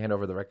not supposed to hand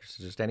over the records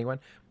to just anyone,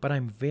 but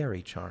I'm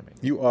very charming.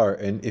 You are,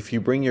 and if you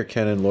bring your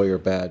canon lawyer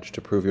badge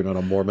to prove you're not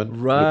a Mormon, you'll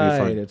be Right,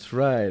 fine. it's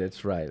right.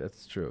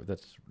 That's true.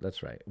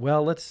 That's right.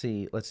 Well, let's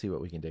see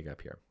what we can dig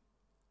up here.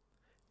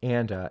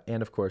 And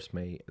of course,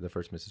 may the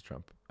first Mrs.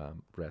 Trump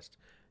rest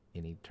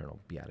in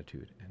eternal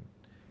beatitude and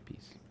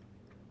peace.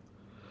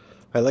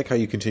 I like how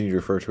you continue to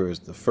refer to her as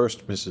the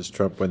first Mrs.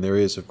 Trump when there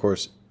is, of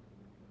course...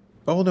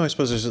 Oh, no, I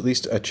suppose there's at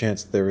least a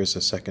chance there is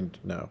a second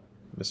now,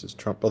 Mrs.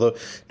 Trump. Although,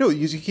 no,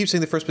 you keep saying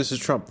the first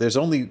Mrs. Trump. There's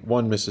only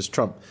one Mrs.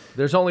 Trump.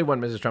 There's only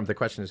one Mrs. Trump. The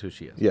question is who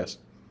she is. Yes.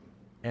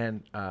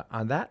 And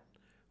on that,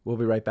 we'll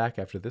be right back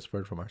after this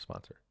word from our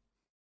sponsor.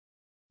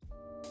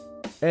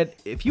 And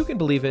if you can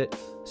believe it,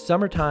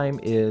 summertime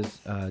is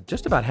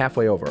just about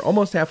halfway over,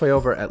 almost halfway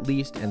over at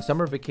least, and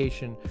summer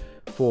vacation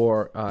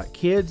for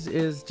kids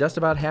is just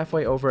about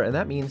halfway over, and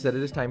that means that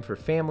it is time for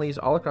families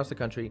all across the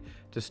country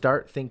to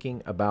start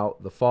thinking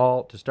about the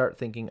fall, to start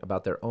thinking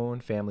about their own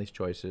family's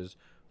choices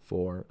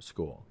for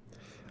school.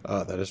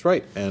 That is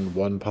right. And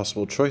one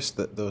possible choice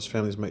that those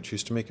families might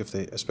choose to make,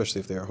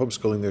 especially if they are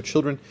homeschooling their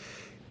children,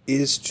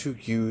 is to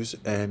use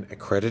an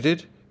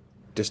accredited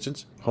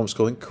distance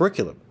homeschooling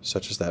curriculum,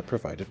 such as that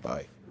provided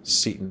by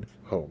Seton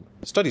Home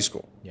Study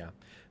School. Yeah.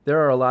 There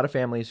are a lot of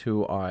families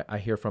who I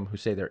hear from who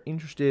say they're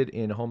interested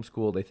in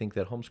homeschool. They think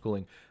that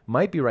homeschooling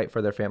might be right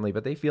for their family,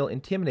 but they feel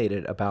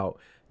intimidated about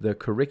the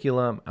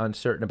curriculum,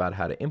 uncertain about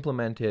how to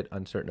implement it,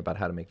 uncertain about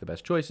how to make the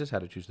best choices, how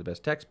to choose the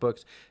best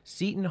textbooks.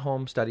 Seton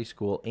Home Study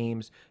School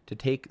aims to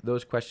take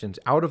those questions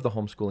out of the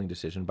homeschooling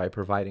decision by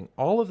providing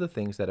all of the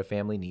things that a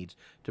family needs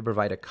to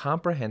provide a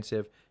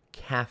comprehensive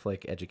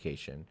Catholic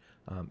education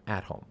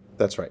at home.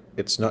 That's right.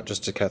 It's not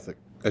just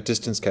a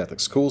distance Catholic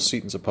school.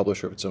 Seton's a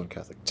publisher of its own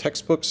Catholic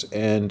textbooks,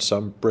 and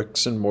some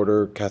bricks and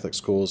mortar Catholic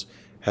schools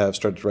have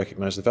started to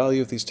recognize the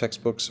value of these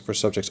textbooks for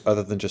subjects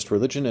other than just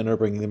religion and are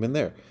bringing them in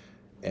there.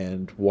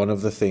 And one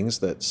of the things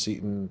that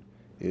Seton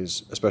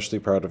is especially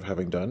proud of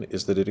having done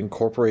is that it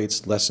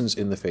incorporates lessons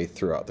in the faith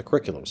throughout the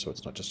curriculum. So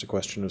it's not just a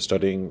question of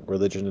studying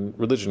religion in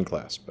religion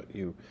class, but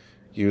you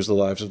use the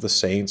lives of the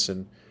saints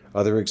and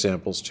other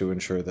examples to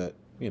ensure that,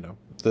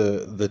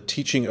 the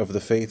teaching of the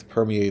faith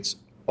permeates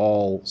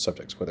all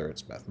subjects, whether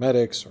it's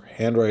mathematics or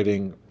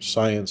handwriting, or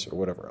science, or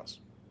whatever else.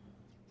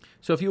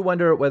 So if you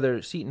wonder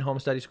whether Seton Home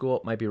Study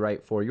School might be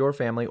right for your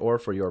family or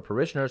for your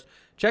parishioners,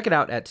 check it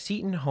out at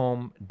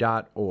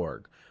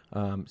setonhome.org.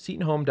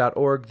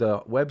 Setonhome.org, the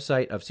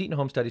website of Seton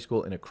Home Study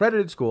School, an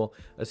accredited school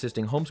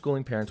assisting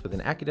homeschooling parents with an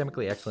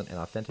academically excellent and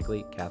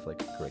authentically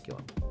Catholic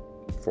curriculum.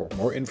 For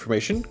more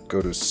information, go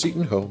to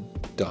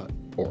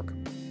setonhome.org.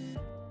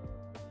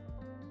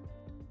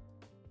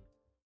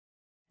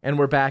 And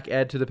we're back,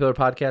 Ed, to the Pillar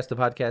Podcast, the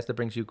podcast that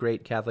brings you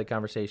great Catholic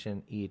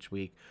conversation each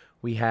week.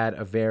 We had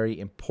a very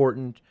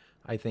important,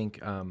 I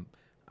think,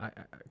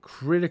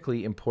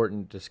 critically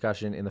important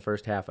discussion in the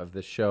first half of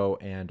this show,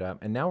 and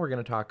now we're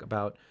going to talk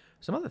about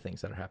some other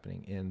things that are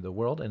happening in the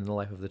world and in the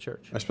life of the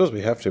church. I suppose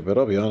we have to, but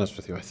I'll be honest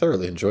with you, I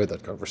thoroughly enjoyed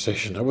that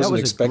conversation. I wasn't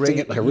expecting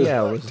it, and I really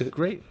liked it.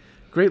 Great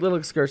little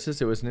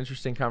excursus. It was an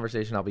interesting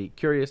conversation. I'll be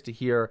curious to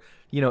hear,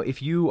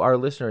 if you are a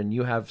listener and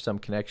you have some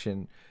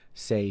connection,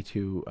 say,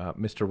 to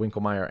Mr.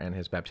 Winkelmeyer and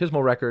his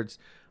baptismal records,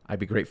 I'd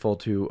be grateful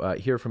to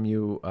hear from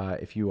you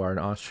if you are an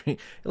Austrian.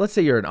 Let's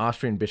say you're an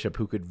Austrian bishop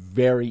who could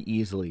very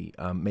easily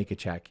make a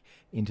check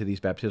into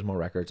these baptismal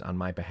records on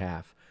my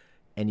behalf,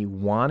 and you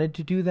wanted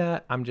to do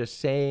that. I'm just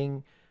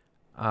saying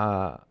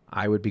I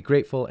would be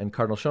grateful. And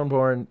Cardinal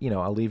Schönborn,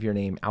 I'll leave your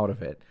name out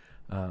of it.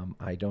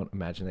 I don't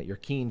imagine that you're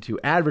keen to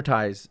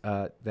advertise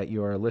that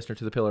you are a listener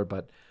to the Pillar,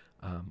 but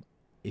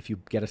if you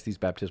get us these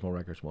baptismal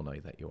records, we'll know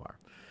that you are.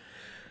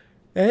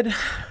 Ed?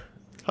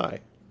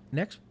 Hi.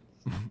 Next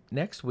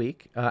next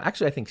week,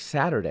 actually, I think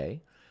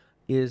Saturday,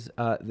 is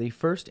the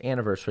first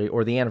anniversary,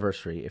 or the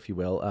anniversary, if you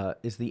will,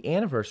 is the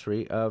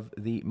anniversary of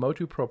the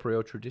Motu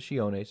Proprio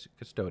Traditiones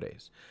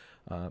Custodes,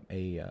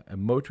 a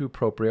motu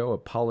proprio, a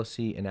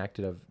policy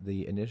enacted of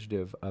the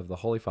initiative of the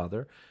Holy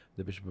Father,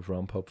 the Bishop of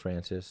Rome, Pope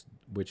Francis,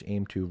 which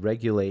aimed to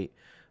regulate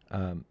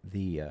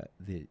the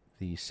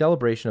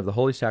celebration of the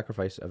Holy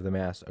Sacrifice of the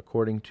Mass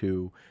according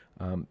to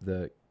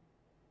the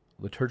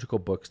liturgical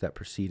books that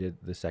preceded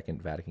the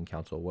Second Vatican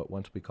Council, what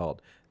once we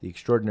called the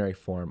extraordinary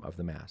form of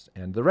the Mass.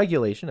 And the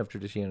regulation of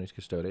Traditionis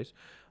Custodes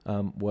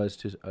was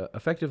to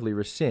effectively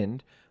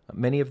rescind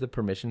many of the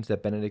permissions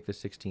that Benedict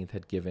XVI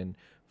had given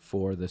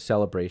for the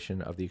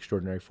celebration of the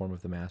extraordinary form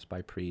of the Mass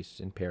by priests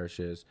in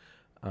parishes,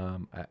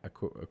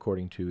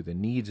 according to the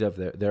needs of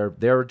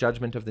their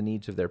judgment of the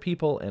needs of their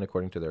people and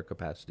according to their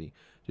capacity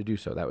to do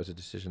so. That was a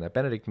decision that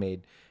Benedict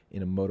made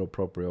in a motu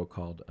proprio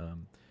called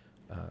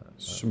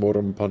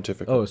Summorum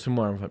Pontificum. Oh,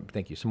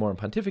 thank you, Summorum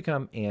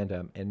Pontificum,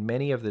 and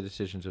many of the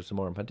decisions of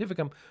Summorum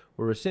Pontificum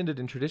were rescinded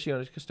in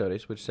Traditionis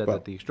Custodes, which said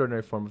that the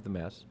extraordinary form of the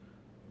Mass.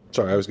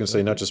 Sorry, I was going to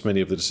say not just many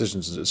of the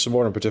decisions.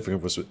 Summorum Pontificum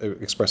was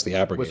expressly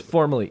abrogated.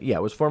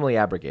 Was formally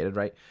abrogated,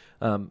 right?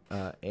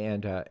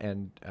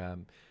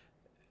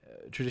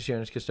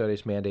 Traditionis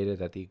Custodes mandated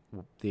that the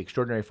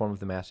extraordinary form of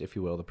the Mass, if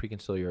you will, the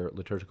preconciliar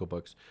liturgical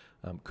books,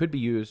 could be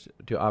used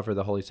to offer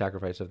the Holy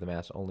Sacrifice of the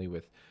Mass only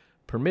with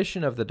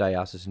permission of the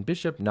diocesan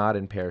bishop, not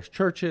in parish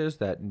churches,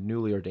 that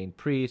newly ordained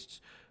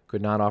priests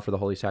could not offer the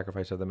Holy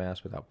Sacrifice of the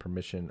Mass without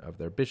permission of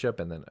their bishop,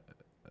 and then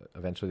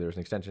eventually there was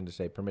an extension to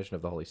say permission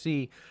of the Holy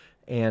See,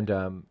 and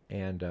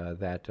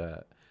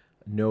that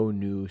no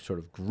new sort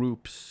of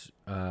groups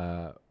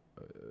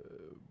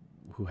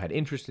who had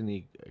interest in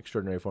the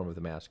extraordinary form of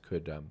the Mass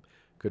could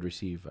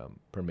receive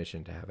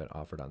permission to have it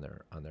offered on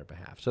their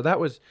behalf. So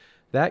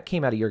that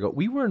came out a year ago.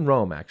 We were in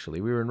Rome,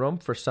 actually. We were in Rome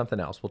for something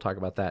else. We'll talk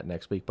about that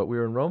next week. But we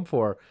were in Rome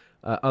for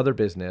other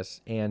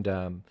business,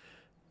 and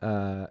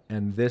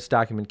this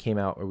document came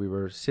out where we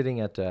were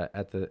sitting on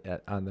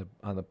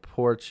the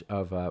porch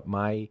of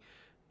my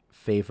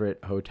favorite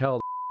hotel,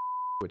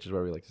 which is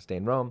where we like to stay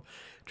in Rome.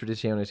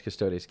 Traditionis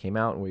Custodes came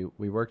out, and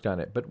we worked on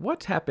it. But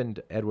what's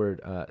happened,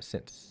 Edward,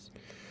 since?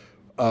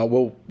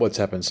 Well, what's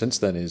happened since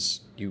then is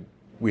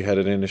we had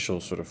an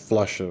initial sort of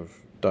flush of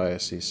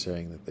dioceses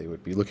saying that they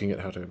would be looking at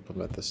how to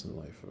implement this in the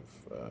life of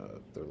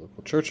their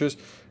local churches.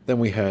 Then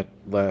we had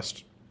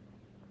last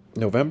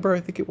November, I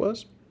think it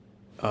was,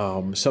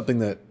 something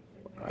that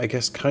I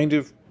guess kind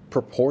of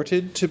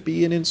purported to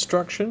be an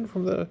instruction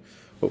from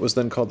what was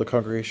then called the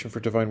Congregation for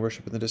Divine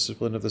Worship and the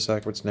Discipline of the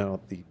Sacraments,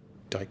 now the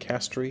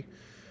Dicastery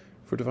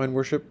for Divine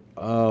Worship.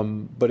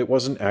 But it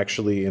wasn't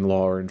actually in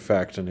law or in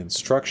fact an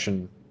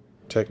instruction.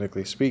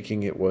 Technically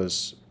speaking, it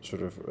was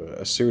sort of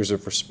a series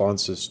of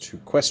responses to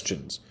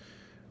questions,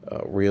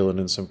 real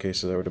and in some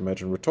cases, I would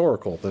imagine,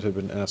 rhetorical, that had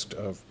been asked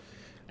of...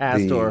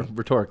 Or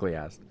rhetorically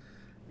asked.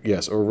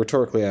 Yes, or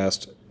rhetorically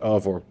asked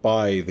of or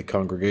by the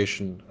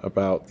congregation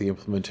about the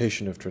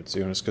implementation of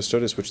Traditionis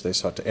Custodes, which they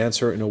sought to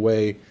answer in a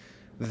way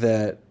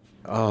that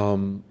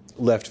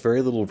left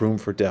very little room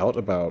for doubt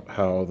about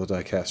how the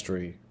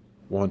dicastery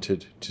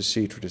wanted to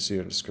see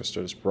Traditionis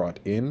Custodes brought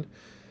in.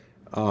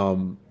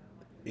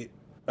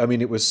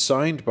 It was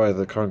signed by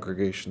the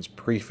congregation's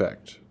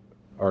prefect,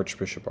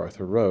 Archbishop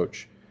Arthur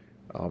Roach.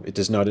 It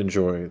does not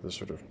enjoy the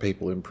sort of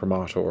papal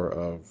imprimatur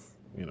of,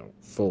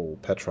 full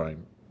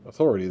Petrine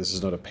authority. This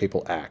is not a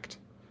papal act.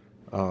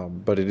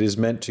 But it is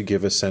meant to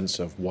give a sense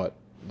of what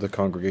the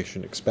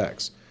congregation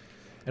expects.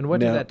 And what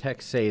did that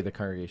text say the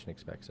congregation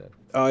expects, Ed?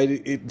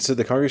 It said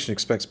the congregation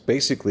expects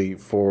basically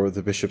for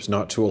the bishops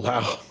not to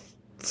allow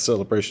the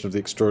celebration of the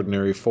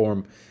extraordinary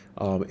form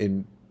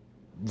in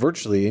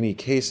virtually any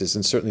cases,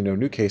 and certainly no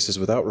new cases,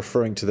 without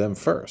referring to them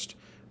first.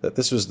 That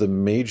this was the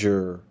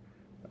major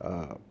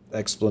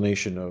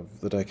explanation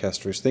of the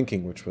dicastery's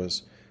thinking, which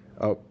was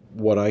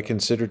what I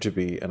consider to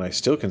be, and I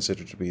still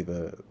consider to be,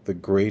 the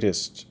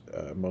greatest,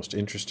 most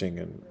interesting,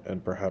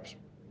 and perhaps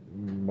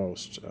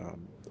most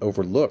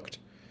overlooked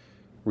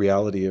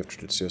reality of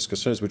Traditionis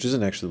Custodes, which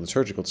isn't actually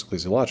liturgical, it's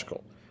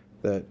ecclesiological.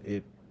 That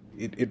it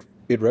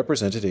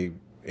represented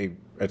a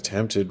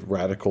attempted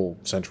radical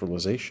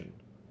centralization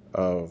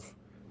of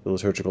the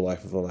liturgical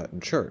life of the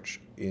Latin Church,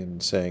 in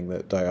saying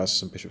that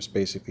diocesan bishops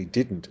basically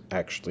didn't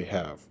actually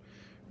have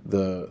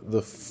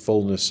the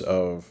fullness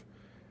of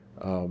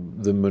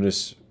the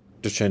munus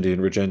docendi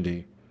and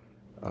regendi,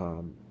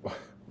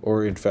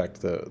 or in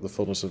fact the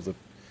fullness of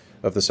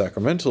the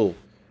sacramental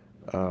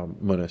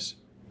munus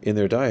in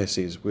their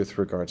diocese with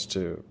regards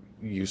to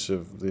use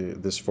of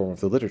this form of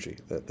the liturgy.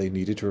 That they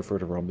needed to refer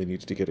to Rome, they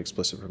needed to get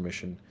explicit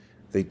permission.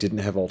 They didn't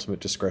have ultimate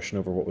discretion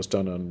over what was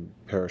done on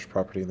parish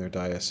property in their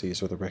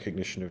diocese, or the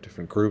recognition of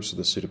different groups, or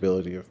the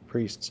suitability of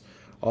priests,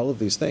 all of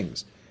these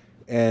things.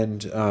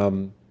 And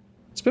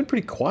it's been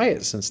pretty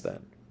quiet since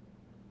then,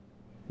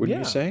 wouldn't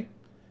you say?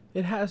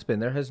 It has been.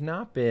 There has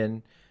not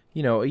been,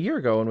 a year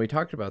ago when we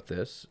talked about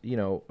this,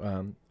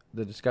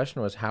 the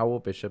discussion was, how will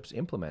bishops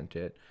implement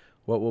it?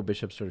 What will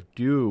bishops sort of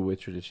do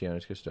with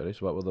Traditionis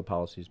Custodes? What will the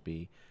policies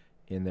be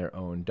in their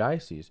own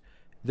diocese.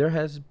 There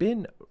has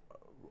been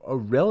a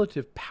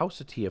relative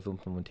paucity of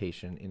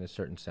implementation in a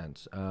certain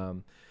sense.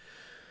 Um,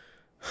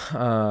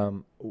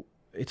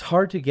 it's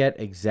hard to get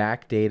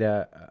exact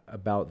data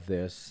about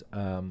this,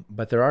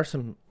 but there are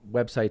some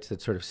websites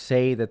that sort of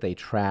say that they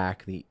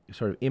track the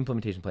sort of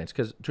implementation plans,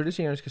 because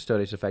Traditionis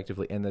Custodes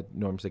effectively, and the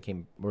norms that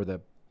came, or the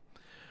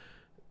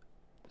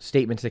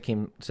statements that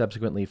came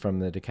subsequently from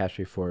the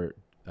Dicastery for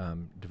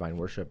Divine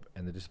Worship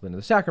and the Discipline of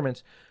the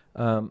Sacraments,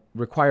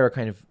 require a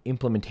kind of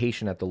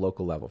implementation at the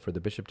local level for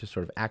the bishop to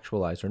sort of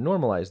actualize or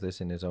normalize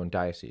this in his own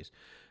diocese.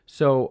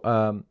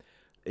 So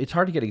it's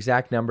hard to get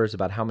exact numbers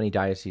about how many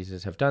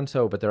dioceses have done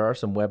so, but there are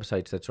some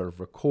websites that sort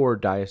of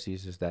record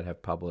dioceses that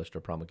have published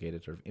or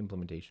promulgated sort of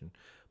implementation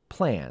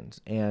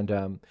plans.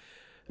 And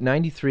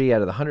 93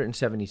 out of the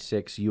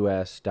 176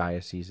 U.S.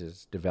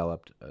 dioceses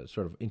developed,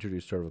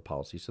 introduced sort of a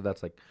policy. So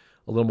that's like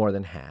a little more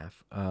than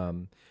half.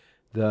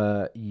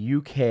 The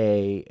UK,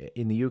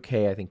 in the UK,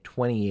 I think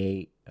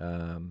 28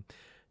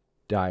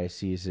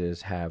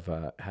 dioceses have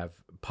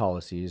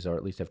policies, or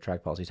at least have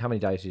track policies. How many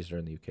dioceses are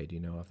in the UK? Do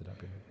you know off the top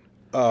of your head?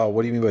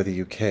 What do you mean by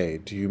the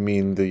UK? Do you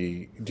mean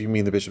the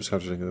Bishops'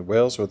 Conference of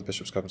Wales or the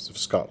Bishops' Conference of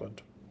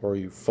Scotland? Or are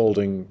you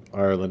folding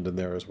Ireland in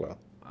there as well?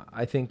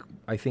 I think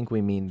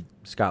we mean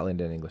Scotland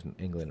and England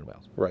and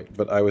Wales. Right,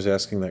 but I was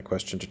asking that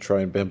question to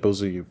try and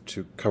bamboozle you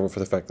to cover for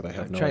the fact that I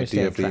have no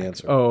idea of the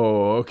answer.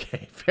 Oh,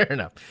 okay, fair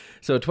enough.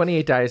 So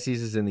 28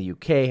 dioceses in the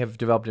UK have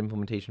developed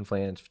implementation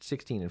plans,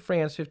 16 in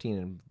France,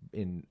 15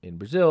 in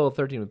Brazil,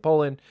 13 with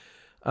Poland.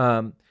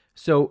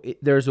 So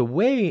there's a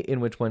way in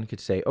which one could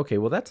say, okay,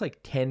 well, that's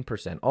like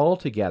 10%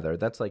 altogether.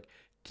 That's like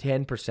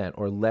 10%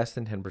 or less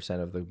than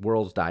 10% of the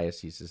world's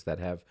dioceses that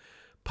have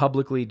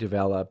publicly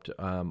developed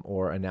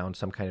or announced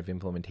some kind of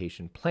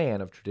implementation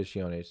plan of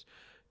Traditionis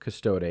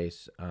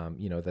Custodes,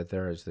 that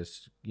there is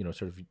this,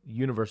 sort of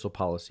universal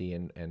policy,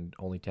 and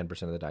only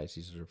 10% of the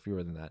dioceses, or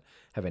fewer than that,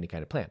 have any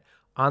kind of plan.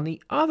 On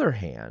the other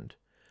hand,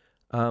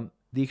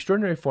 the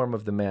extraordinary form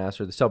of the Mass,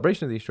 or the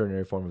celebration of the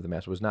extraordinary form of the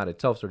Mass, was not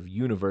itself sort of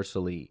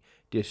universally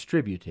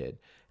distributed.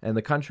 And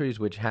the countries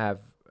which have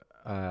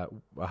a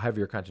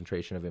heavier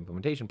concentration of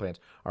implementation plans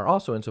are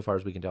also, insofar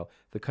as we can tell,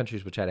 the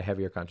countries which had a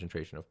heavier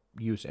concentration of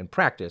use and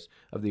practice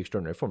of the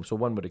extraordinary form. So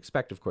one would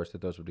expect, of course,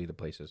 that those would be the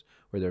places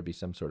where there would be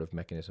some sort of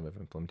mechanism of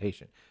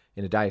implementation.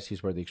 In a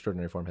diocese where the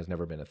extraordinary form has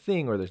never been a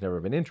thing, or there's never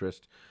been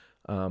interest,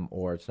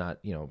 or it's not,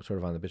 sort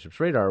of on the bishop's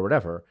radar or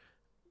whatever,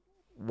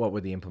 what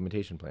would the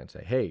implementation plan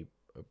say? Hey,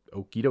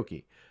 okie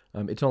dokie.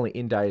 It's only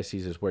in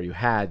dioceses where you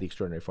had the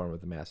extraordinary form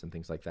of the Mass and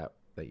things like that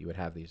that you would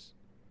have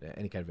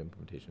any kind of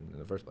implementation in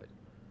the first place.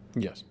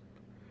 Yes.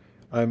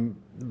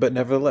 But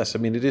nevertheless, I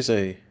mean, it is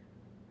a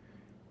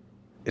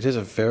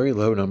very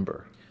low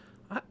number.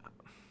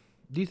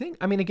 Do you think?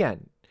 I mean,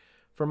 again,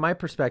 from my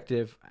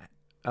perspective,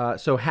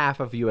 so half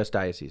of U.S.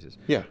 dioceses.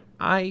 Yeah.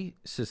 I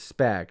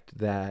suspect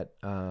that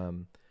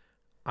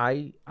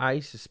I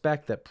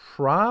suspect that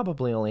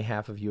probably only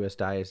half of U.S.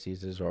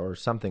 dioceses, or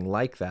something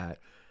like that,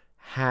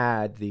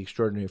 had the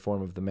extraordinary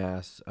form of the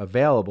Mass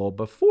available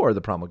before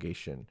the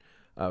promulgation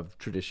of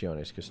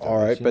Traditionis Custodes. All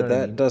right, but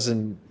that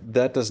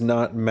does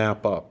not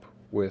map up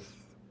with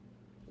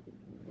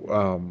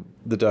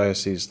the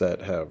dioceses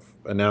that have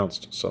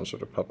announced some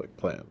sort of public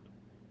plan.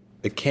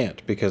 It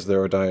can't, because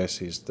there are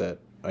dioceses that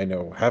I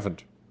know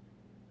haven't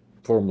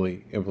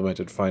formally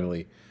implemented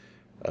finally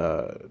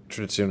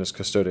Traditionis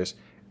Custodes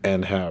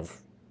and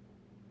have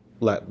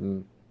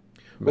Latin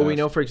Mass. Well, we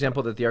know, for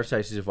example, that the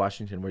Archdiocese of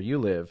Washington, where you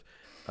live,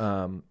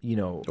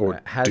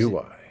 or has... do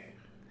I?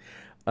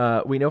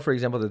 We know, for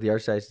example, that the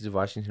Archdiocese of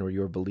Washington, where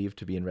you are believed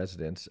to be in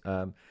residence,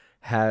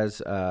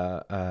 has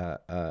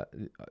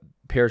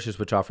parishes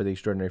which offer the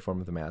extraordinary form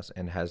of the Mass,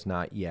 and has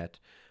not yet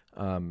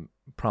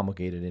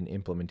promulgated an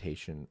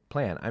implementation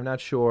plan. I'm not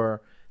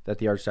sure that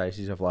the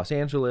Archdiocese of Los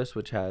Angeles,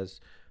 which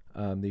has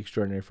the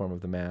extraordinary form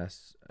of the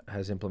Mass,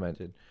 has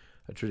implemented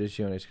a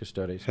Traditionis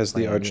Custodes. Has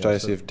the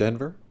Archdiocese of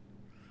Denver?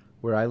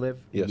 Where I live?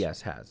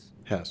 Yes. Has.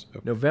 Okay.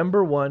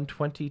 November 1,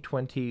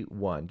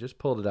 2021. Just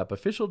pulled it up.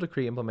 Official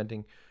decree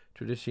implementing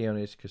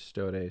Traditionis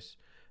Custodes.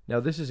 Now,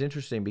 this is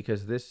interesting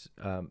because this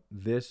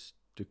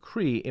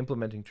decree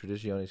implementing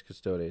Traditionis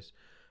Custodes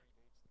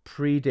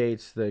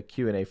predates the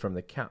Q&A from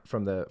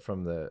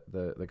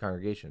the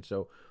congregation.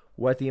 So,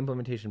 what the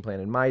implementation plan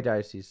in my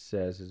diocese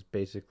says is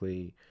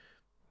basically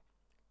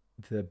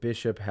the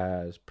bishop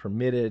has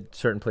permitted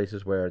certain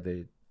places where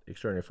the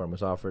extraordinary form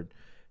was offered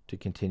to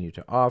continue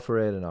to offer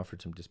it, and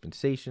offered some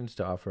dispensations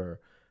to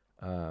offer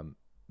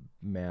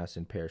Mass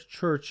in parish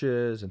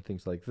churches and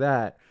things like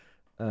that.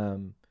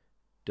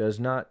 Does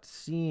not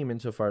seem,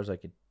 insofar as I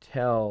could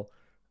tell,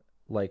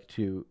 like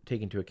to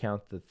take into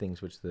account the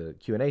things which the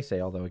Q&A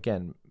say, although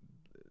again,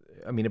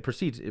 I mean, it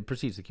precedes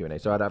the Q&A,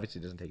 so it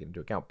obviously doesn't take it into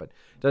account, but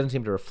it doesn't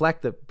seem to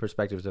reflect the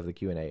perspectives of the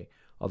Q&A,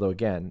 although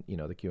again,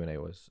 the Q&A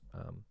was,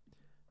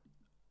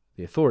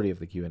 the authority of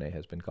the Q&A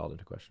has been called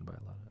into question by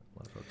a lot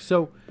of folks.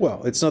 So,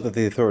 well, it's not that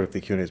the authority of the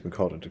Q&A has been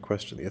called into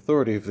question. The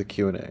authority of the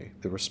Q&A,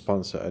 the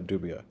responsa ad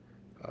dubia,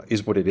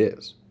 is what it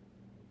is.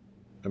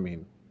 I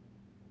mean,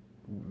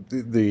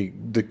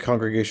 the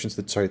congregations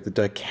that the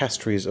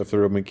dicasteries of the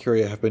Roman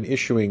Curia have been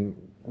issuing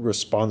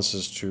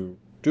responses to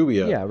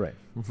dubia Yeah, right.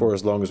 for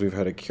as long as we've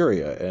had a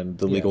curia, and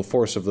the legal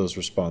force of those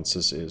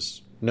responses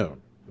is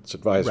known. It's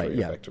advisory, Right.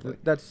 Yeah. effectively.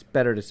 That's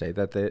better to say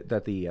that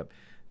the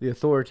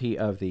authority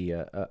of the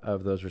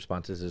of those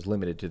responses is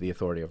limited to the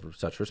authority of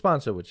such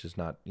responsa, which is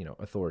not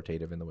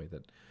authoritative in the way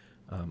that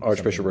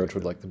Archbishop Roach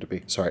would like them to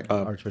be. Sorry.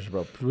 Archbishop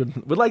Roach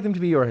would like them to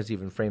be, or has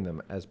even framed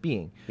them as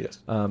being. Yes.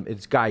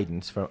 It's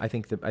guidance from. I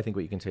think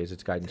what you can say is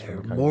it's guidance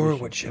from the More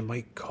congregation. what you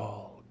might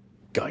call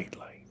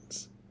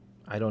guidelines.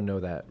 I don't know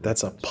that.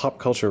 That's a pop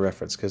culture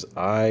reference because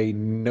I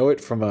know it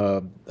from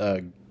a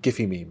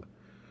Giphy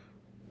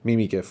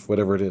meme gif,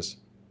 whatever it is.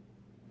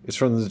 It's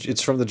from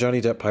the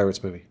Johnny Depp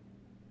Pirates movie.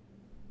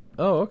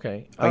 Oh,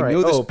 okay. I All right.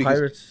 know this Oh, because-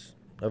 Pirates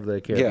of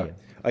the Caribbean. Yeah,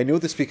 I know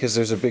this because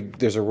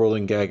there's a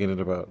rolling gag in it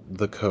about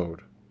the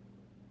code,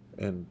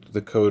 and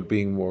the code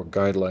being more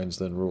guidelines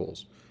than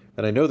rules.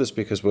 And I know this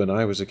because when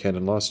I was a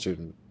canon law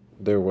student,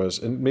 there was,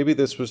 and maybe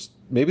this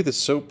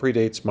so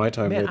predates my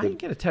time Man, here. I'm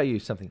going to tell you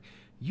something.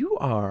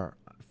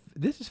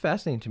 This is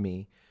fascinating to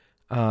me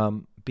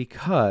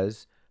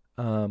because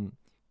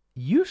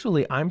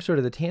usually I'm sort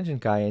of the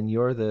tangent guy and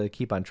you're the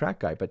keep on track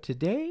guy. But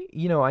today,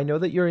 I know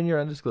that you're in your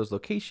undisclosed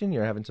location,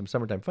 you're having some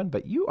summertime fun,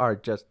 but you are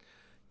just,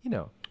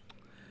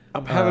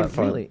 I'm having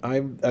fun. Really.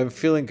 I'm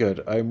feeling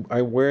good.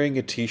 I'm wearing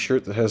a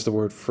T-shirt that has the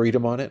word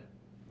freedom on it.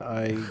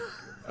 I'm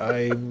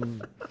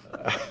having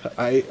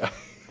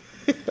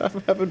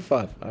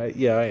fun. I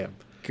am.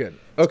 good.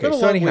 It's Okay, been a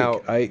so long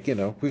anyhow, week.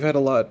 We've had a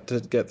lot to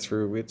get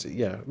through.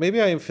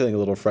 Maybe I am feeling a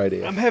little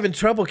Friday. I'm having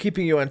trouble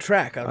keeping you on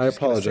track. I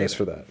apologize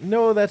for that.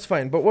 No, that's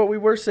fine. But what we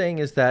were saying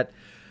is that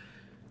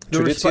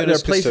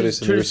Traditionis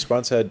Custodes and the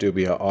Responsa ad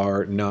Dubia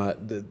are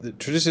not... The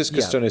Traditionis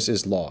Custodes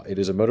is law. It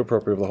is a motu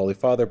proprio of the Holy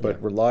Father,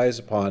 but relies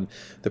upon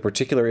the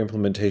particular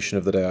implementation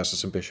of the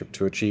diocesan bishop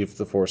to achieve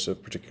the force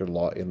of particular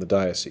law in the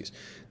diocese.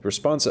 The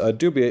Responsa ad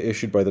Dubia,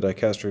 issued by the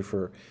dicastery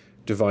for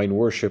divine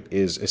worship,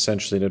 is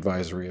essentially an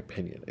advisory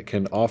opinion. It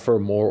can offer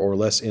more or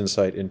less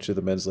insight into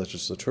the mens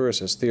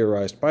legislaturis as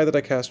theorized by the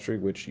dicastery,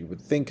 which you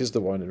would think is the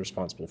one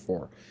responsible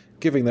for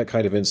giving that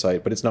kind of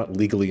insight, but it's not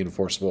legally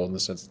enforceable in the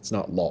sense it's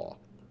not law.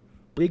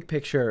 Big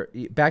picture,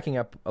 backing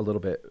up a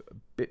little bit,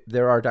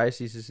 there are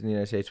dioceses in the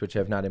United States which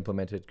have not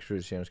implemented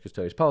Traditionis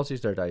Custodes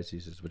policies. There are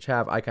dioceses which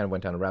have. I kind of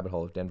went down a rabbit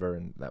hole of Denver,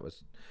 and that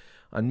was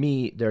on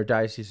me. There are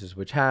dioceses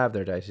which have.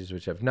 There are dioceses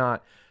which have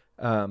not.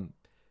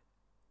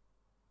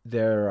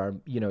 There are,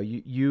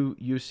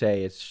 you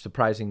say it's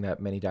surprising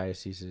that many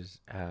dioceses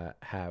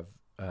have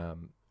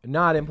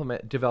not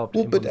developed.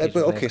 But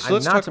okay, so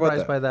let's talk about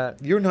that. By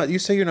that. You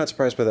say you're not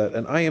surprised by that,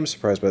 and I am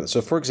surprised by that. So,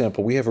 for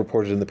example, we have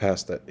reported in the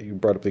past that you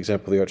brought up the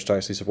example of the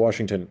Archdiocese of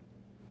Washington.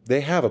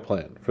 They have a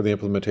plan for the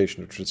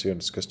implementation of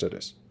Traditionis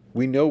Custodes.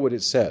 We know what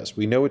it says.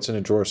 We know it's in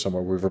a drawer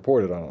somewhere. We've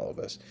reported on all of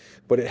this,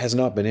 but it has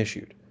not been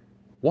issued.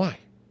 Why?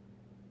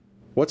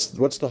 What's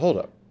the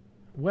holdup?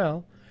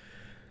 Well,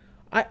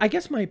 I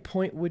guess my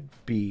point would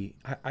be,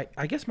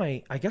 I guess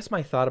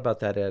my thought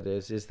about that, Ed,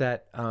 is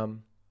that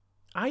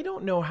I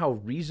don't know how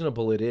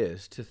reasonable it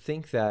is to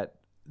think that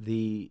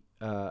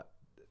so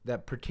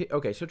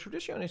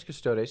Traditionis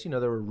Custodes, there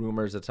were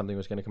rumors that something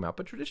was going to come out,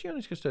 but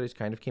Traditionis Custodes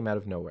kind of came out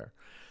of nowhere.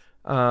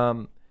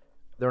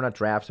 There were not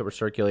drafts that were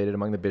circulated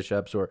among the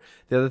bishops or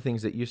the other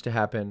things that used to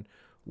happen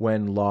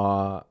when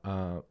when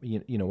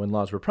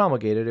laws were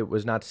promulgated. It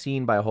was not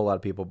seen by a whole lot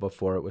of people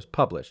before it was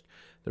published.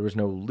 There was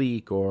no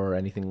leak or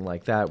anything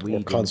like that.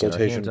 Or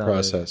consultation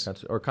process.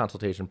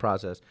 Consultation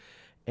process.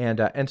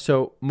 And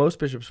so most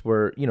bishops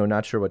were,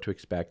 not sure what to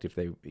expect if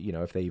they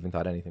even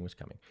thought anything was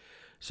coming.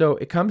 So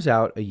it comes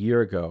out a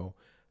year ago.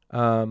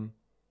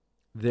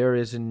 There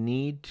is a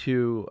need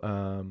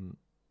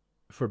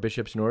for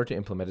bishops in order to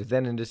implement it.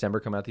 Then in December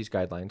come out these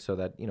guidelines, so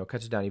that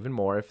cuts it down even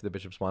more if the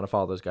bishops want to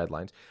follow those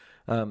guidelines.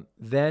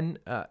 Then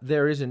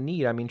there is a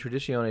need. I mean,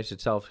 Traditionis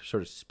itself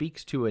sort of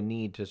speaks to a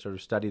need to sort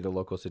of study the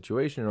local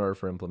situation in order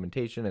for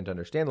implementation and to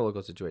understand the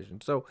local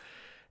situation. So,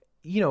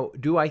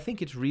 do I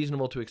think it's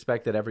reasonable to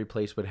expect that every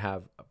place would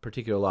have a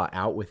particular law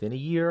out within a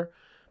year?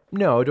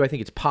 No. Do I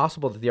think it's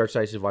possible that the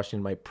Archdiocese of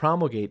Washington might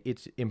promulgate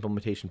its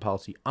implementation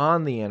policy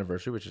on the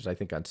anniversary, which is, I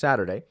think, on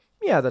Saturday?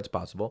 Yeah, that's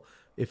possible.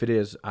 If it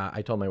is,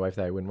 I told my wife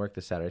that I wouldn't work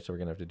this Saturday, so we're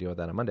going to have to deal with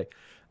that on Monday.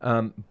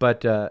 I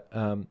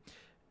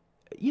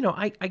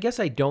guess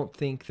I don't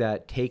think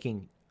that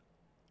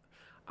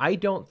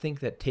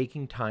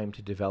taking time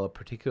to develop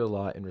particular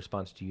law in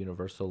response to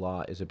universal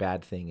law is a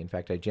bad thing. In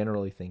fact, I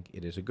generally think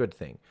it is a good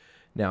thing.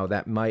 Now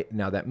that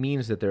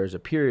means that there is a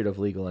period of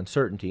legal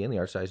uncertainty, and the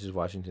Archdiocese of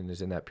Washington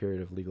is in that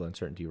period of legal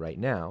uncertainty right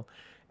now.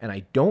 And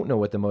I don't know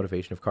what the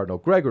motivation of Cardinal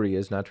Gregory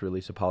is not to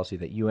release a policy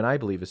that you and I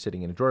believe is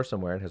sitting in a drawer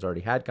somewhere and has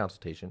already had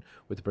consultation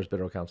with the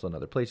Presbyteral Council and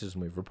other places,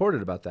 and we've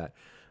reported about that.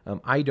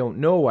 I don't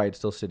know why it's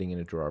still sitting in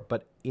a drawer,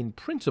 but in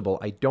principle,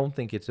 I don't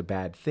think it's a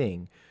bad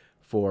thing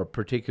for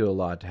particular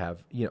law to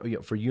have,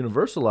 for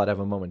universal law to have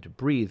a moment to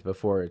breathe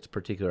before its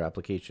particular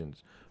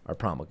applications are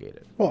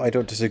promulgated. Well, I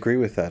don't disagree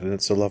with that, and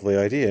it's a lovely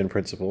idea in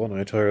principle, and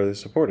I totally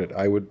support it.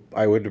 I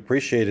would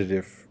appreciate it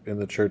if in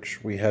the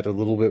church we had a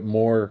little bit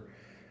more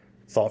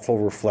thoughtful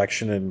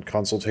reflection and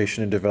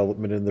consultation and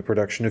development in the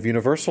production of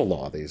universal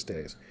law these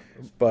days.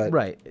 But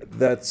Right.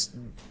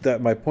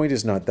 my point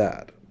is not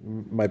that.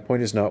 My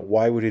point is not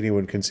why would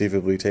anyone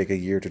conceivably take a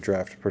year to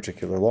draft a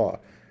particular law.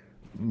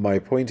 My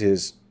point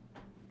is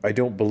I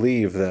don't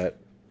believe that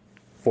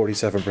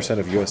 47%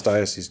 of U.S.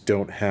 dioceses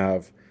don't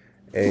have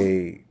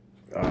a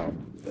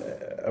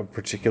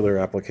particular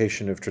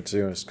application of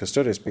Traditionis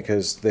Custodes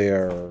because they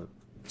are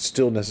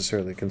still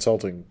necessarily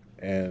consulting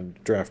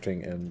and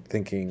drafting and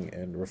thinking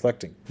and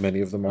reflecting.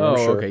 Many of them are,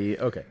 sure.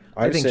 Okay.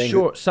 I'm I think saying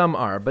sure some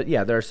are, but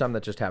yeah, there are some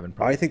that just haven't.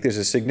 I think there's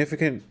a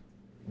significant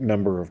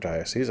number of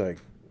dioceses. I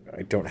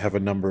don't have a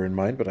number in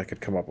mind, but I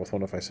could come up with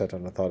one if I sat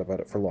down and thought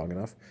about it for long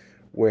enough,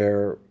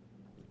 where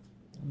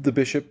the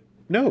bishop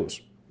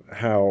knows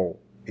how,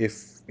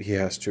 if he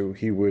has to,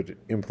 he would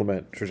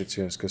implement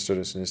Traditionis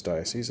Custodes in his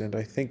diocese. And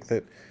I think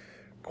that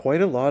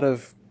quite a lot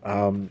of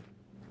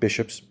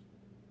bishops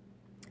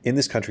in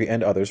this country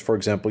and others, for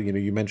example,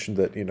 you mentioned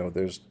that,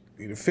 there's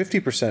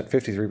 50%,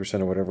 53%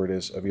 or whatever it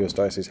is of U.S.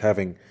 dioceses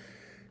having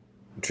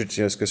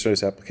Traditionis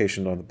Custodes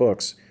application on the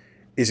books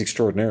is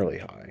extraordinarily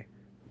high.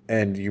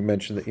 And you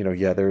mentioned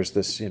that, there's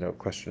this,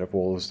 question of,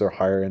 well, is there a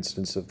higher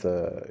incidence of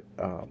the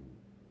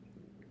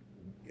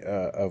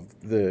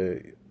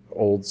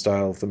old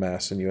style of the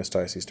Mass in U.S.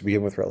 dioceses to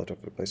begin with relative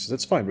to places?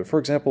 That's fine. But for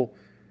example,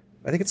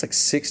 I think it's like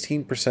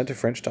 16% of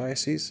French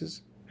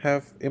dioceses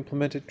have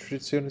implemented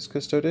Traditionis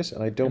Custodes,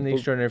 and I don't. And the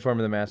extraordinary form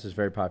of the Mass is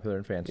very popular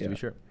in France, to be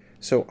sure.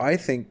 So I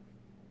think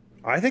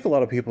a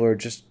lot of people are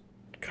just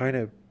kind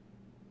of,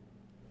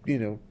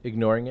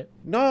 ignoring it.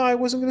 No, I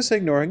wasn't going to say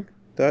ignoring.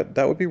 That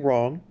would be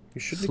wrong. You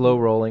should slow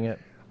rolling it.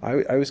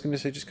 I was going to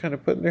say just kind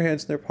of putting their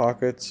hands in their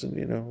pockets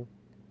and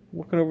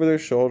looking over their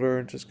shoulder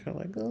and just kind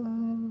of like,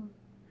 oh.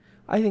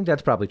 I think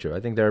that's probably true. I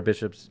think there are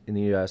bishops in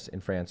the U.S.,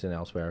 in France, and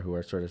elsewhere who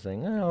are sort of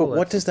saying, "Oh." But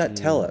what does that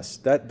tell us?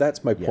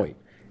 That's my point.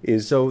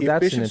 So if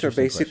bishops are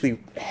basically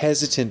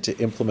hesitant to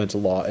implement a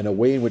law in a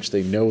way in which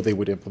they know they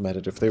would implement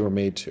it if they were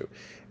made to,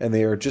 and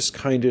they are just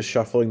kind of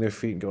shuffling their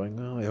feet and going,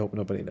 "Oh, I hope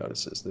nobody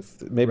notices.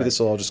 Maybe this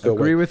will all just go away."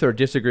 Agree with or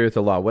disagree with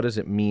the law? What does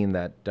it mean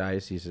that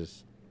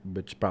dioceses,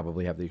 which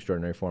probably have the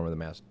extraordinary form of the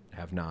Mass,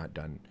 have not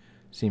done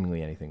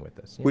seemingly anything with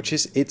this? Yeah. Which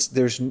is,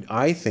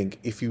 I think,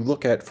 if you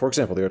look at, for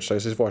example, the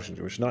Archdiocese of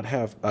Washington, which does not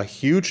have a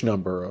huge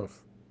number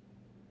of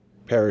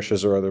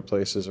parishes or other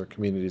places or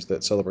communities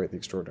that celebrate the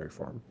extraordinary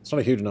form. It's not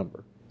a huge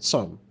number.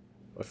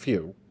 A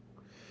few.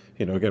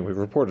 Again, we've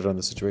reported on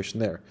the situation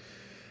there.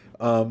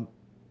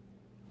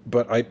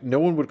 But no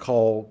one would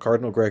call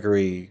Cardinal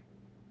Gregory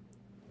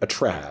a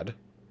trad,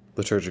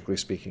 liturgically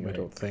speaking, right. I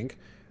don't think.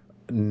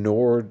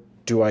 Nor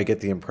do I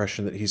get the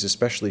impression that he's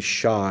especially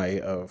shy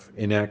of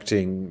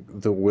enacting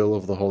the will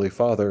of the Holy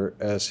Father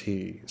as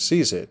he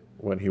sees it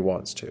when he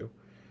wants to.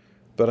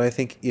 But I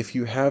think if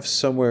you have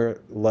somewhere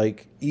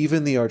like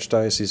even the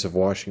Archdiocese of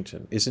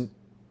Washington isn't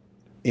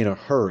in a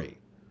hurry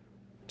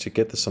to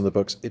get this on the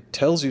books, it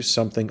tells you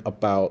something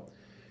about,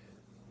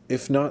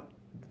 if not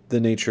the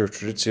nature of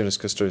Traditionis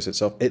Custodes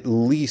itself, at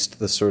least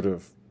the sort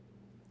of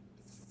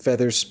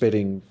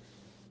feather-spitting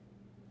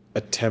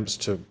attempts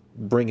to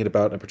bring it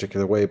about in a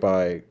particular way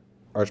by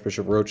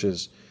Archbishop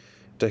Roach's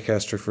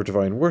Dicastery for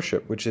Divine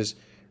Worship, which is,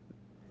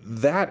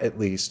 that at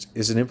least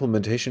is an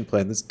implementation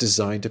plan that's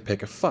designed to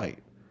pick a fight.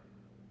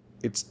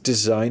 It's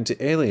designed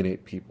to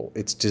alienate people.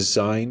 It's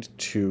designed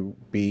to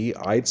be,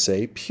 I'd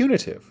say,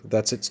 punitive.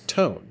 That's its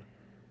tone.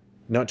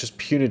 Not just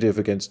punitive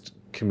against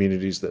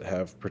communities that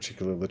have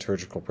particular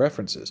liturgical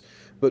preferences,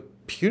 but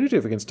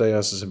punitive against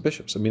diocesan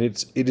bishops. I mean,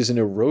 it is an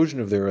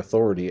erosion of their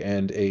authority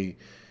and a.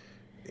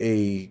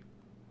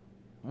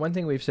 One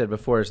thing we've said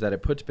before is that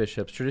it puts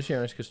bishops,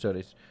 Traditionis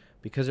Custodes,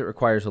 because it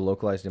requires a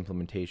localized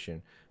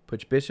implementation,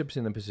 puts bishops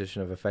in the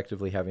position of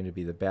effectively having to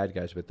be the bad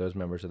guys with those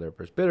members of their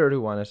presbyterate who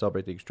want to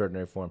celebrate the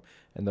extraordinary form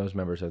and those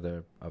members of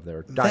their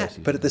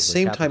diocese. But at the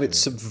same time, it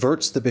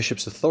subverts the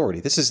bishop's authority.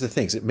 This is the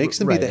thing. It makes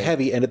them be the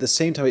heavy, and at the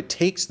same time, it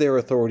takes their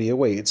authority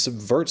away. It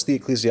subverts the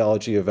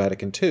ecclesiology of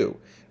Vatican II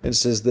and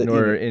says that...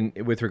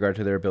 with regard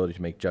to their ability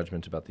to make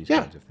judgments about these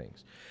kinds of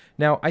things.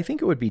 Now, I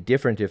think it would be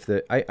different if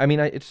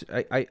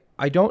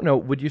I don't know.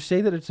 Would you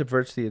say that it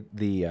subverts the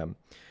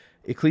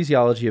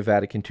ecclesiology of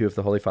Vatican II if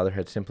the Holy Father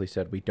had simply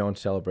said, we don't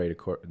celebrate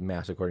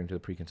Mass according to the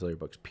preconciliar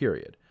books,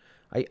 period?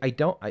 I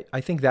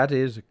think that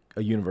is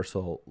a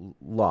universal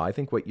law. I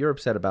think what you're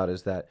upset about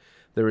is that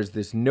there is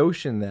this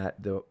notion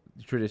that the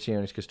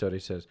Traditionis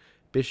Custodes says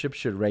bishops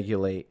should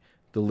regulate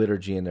the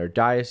liturgy in their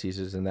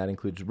dioceses, and that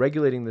includes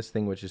regulating this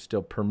thing which is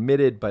still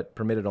permitted, but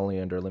permitted only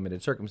under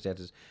limited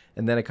circumstances,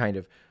 and then a kind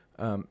of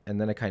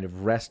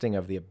resting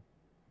of the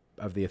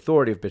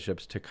authority of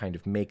bishops to kind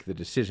of make the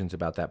decisions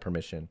about that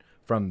permission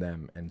from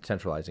them and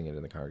centralizing it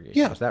in the congregation.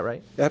 Yeah. Is that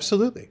right?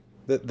 Absolutely.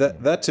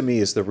 That to me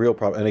is the real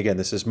problem. And again,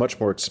 this is much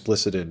more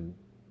explicit in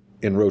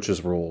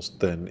Roach's rules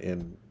than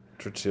in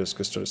Traditionis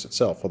Custodes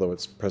itself, although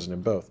it's present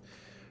in both.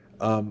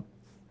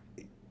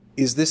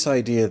 is this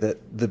idea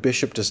that the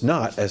bishop does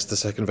not, as the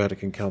Second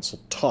Vatican Council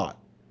taught,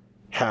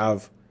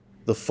 have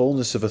the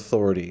fullness of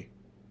authority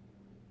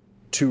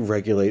to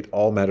regulate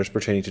all matters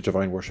pertaining to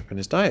divine worship in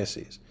his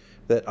diocese.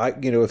 That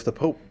if the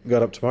Pope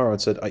got up tomorrow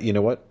and said, you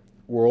know what,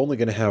 we're only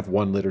going to have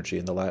one liturgy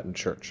in the Latin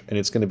Church, and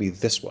it's going to be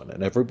this one,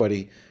 and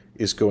everybody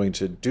is going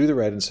to do the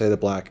red and say the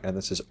black, and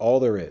this is all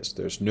there is.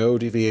 There's no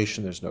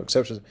deviation, there's no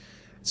exceptions.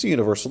 It's a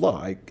universal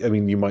law. I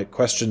mean, you might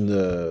question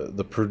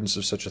the prudence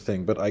of such a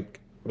thing, but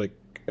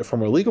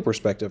from a legal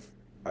perspective,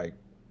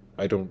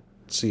 I don't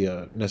see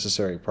a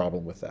necessary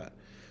problem with that.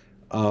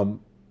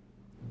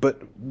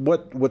 But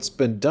what's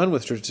been done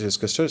with Traditionis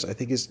Custodes, I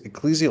think, is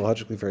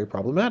ecclesiologically very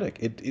problematic.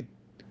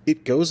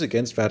 It goes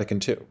against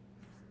Vatican II.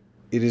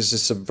 It is a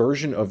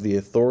subversion of the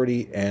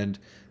authority and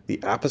the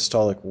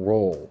apostolic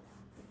role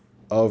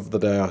of the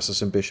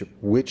diocesan bishop,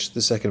 which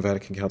the Second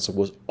Vatican Council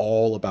was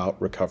all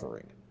about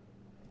recovering.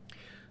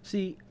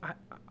 See,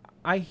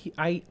 I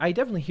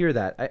definitely hear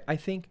that. I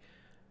think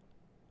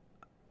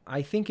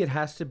it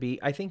has to be.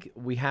 I think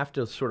we have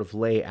to sort of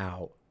lay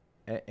out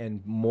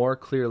and more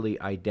clearly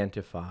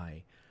identify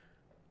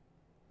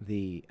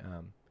the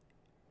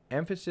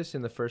emphasis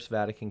in the First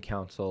Vatican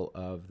Council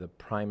of the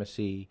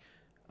primacy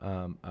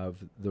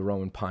of the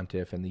Roman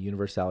Pontiff and the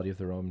universality of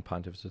the Roman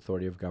Pontiff's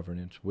authority of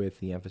governance,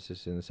 with the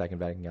emphasis in the Second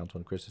Vatican Council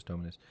and Christus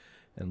Dominus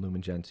and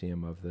Lumen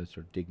Gentium of the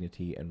sort of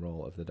dignity and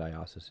role of the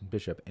diocesan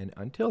bishop. And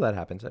until that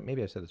happens,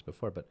 maybe I said this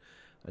before, but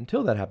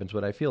until that happens,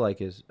 what I feel like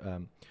is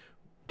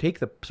take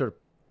the sort of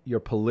your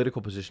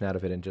political position out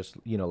of it and just,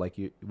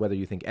 whether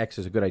you think X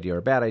is a good idea or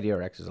a bad idea,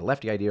 or X is a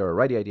lefty idea or a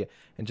righty idea,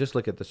 and just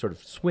look at the sort of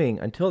swing.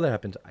 Until that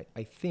happens,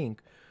 I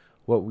think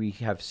what we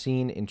have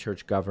seen in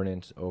church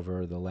governance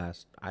over the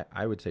last,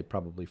 I would say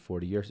probably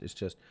 40 years, is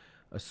just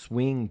a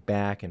swing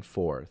back and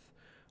forth,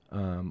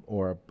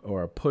 or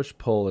a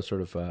push-pull, a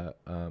sort of a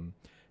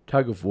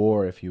tug of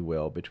war, if you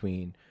will,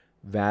 between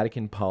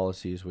Vatican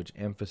policies which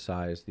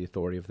emphasize the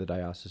authority of the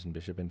diocesan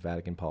bishop and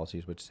Vatican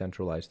policies which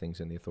centralize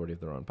things in the authority of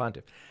the Roman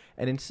Pontiff.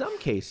 And in some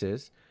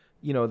cases,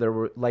 there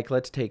were,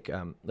 let's take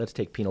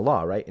penal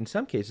law, right? In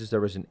some cases,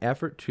 there was an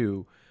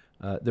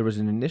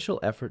initial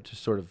effort to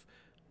sort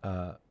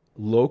of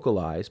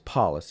localize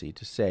policy,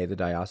 to say the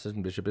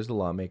diocesan bishop is the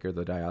lawmaker,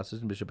 the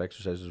diocesan bishop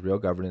exercises real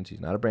governance,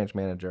 he's not a branch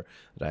manager,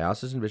 the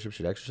diocesan bishop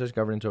should exercise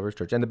governance over his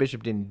church, and the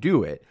bishop didn't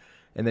do it.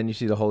 And then you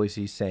see the Holy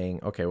See saying,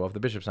 okay, well, if the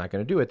bishop's not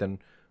going to do it, then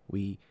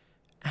we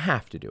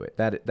have to do it.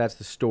 That's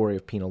the story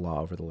of penal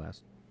law over the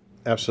last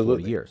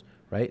 40 years,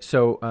 right?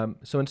 So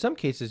in some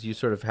cases, you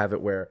sort of have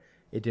it where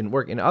it didn't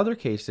work. In other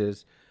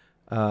cases,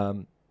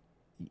 like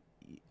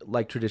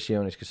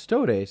Traditionis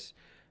Custodes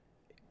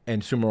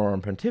and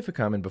Summorum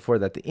Pontificum, and before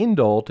that the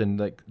Indult, and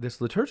like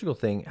this liturgical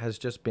thing has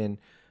just been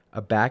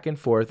a back and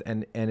forth,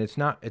 and it's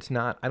not.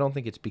 I don't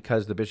think it's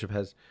because the bishop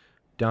has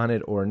done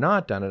it or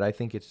not done it. I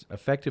think it's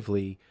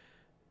effectively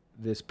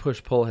this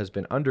push-pull has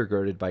been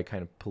undergirded by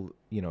kind of,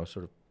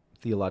 sort of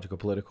theological,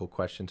 political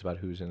questions about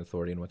who's in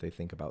authority and what they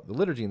think about the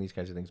liturgy and these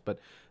kinds of things. But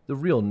the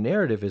real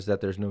narrative is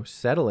that there's no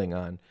settling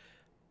on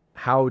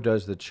how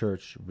does the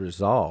church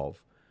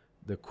resolve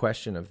the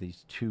question of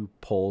these two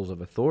poles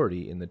of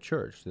authority in the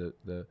church,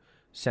 the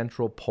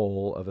central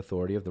pole of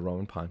authority of the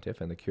Roman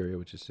Pontiff and the Curia,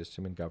 which is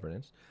system and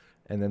governance,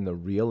 and then the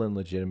real and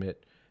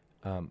legitimate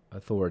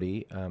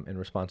authority and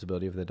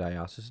responsibility of the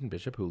diocesan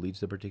bishop, who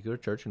leads the particular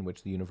church in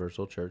which the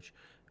universal church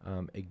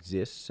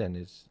exists and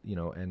is,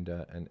 and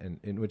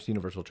in which the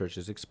universal church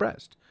is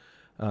expressed.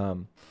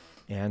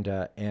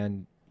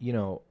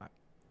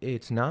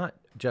 It's not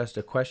just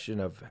a question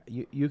of,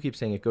 you keep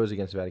saying it goes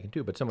against Vatican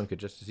II, but someone could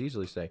just as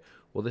easily say,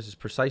 well, this is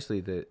precisely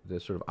the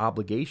sort of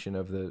obligation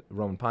of the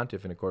Roman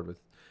Pontiff in accord with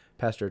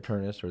Pastor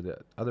Eternus or the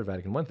other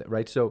Vatican I thing,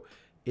 right? So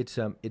it's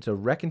a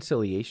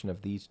reconciliation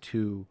of these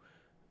two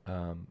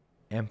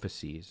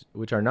emphases,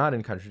 which are not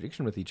in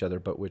contradiction with each other,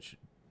 but which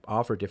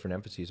offer different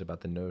emphases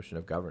about the notion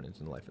of governance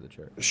in the life of the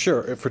church.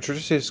 Sure. For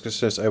Traditionis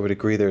Custodes, I would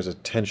agree there's a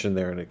tension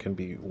there, and it can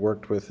be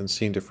worked with and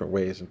seen different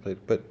ways and played.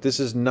 But this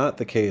is not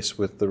the case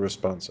with the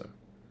Responsa.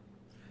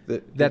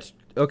 That's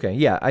okay.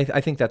 Yeah,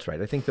 I think that's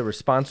right. I think the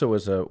Responsa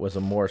was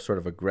a more sort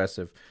of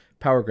aggressive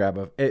power grab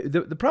of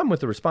the problem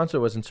with the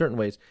Responsa was, in certain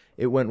ways,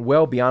 it went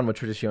well beyond what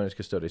Traditionis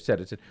Custodes said.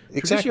 It said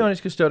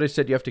Traditionis Custodes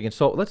said you have to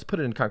consult. Let's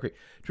put it in concrete.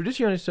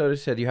 Traditionis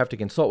Custodes said you have to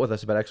consult with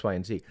us about X, Y,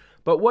 and Z.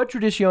 But what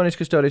Traditionis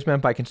Custodes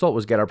meant by consult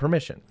was get our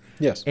permission.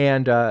 Yes.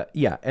 And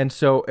and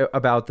so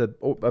about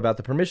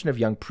the permission of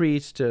young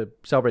priests to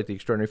celebrate the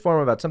extraordinary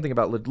form, about something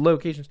about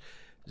locations.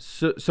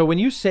 So when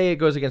you say it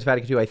goes against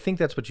Vatican II, I think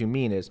that's what you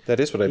mean. That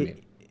is what I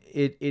mean.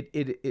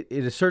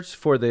 It asserts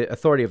for the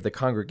authority of the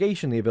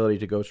congregation the ability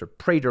to go sort of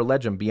praeter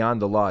legem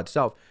beyond the law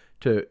itself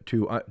to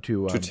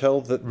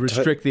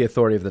restrict the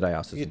authority of the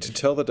diocesan bishop.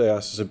 Tell the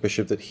diocesan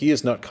bishop that he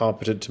is not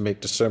competent to make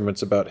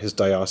discernments about his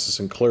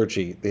diocesan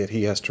clergy, that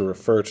he has to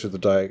refer to the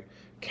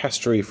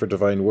dicastery for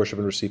divine worship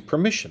and receive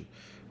permission,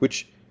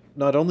 which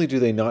not only do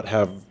they not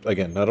have,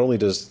 again, not only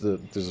does the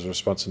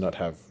Responsa not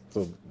have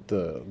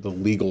the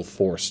legal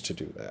force to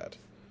do that.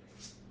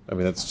 I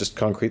mean, that's just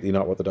concretely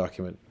not what the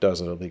document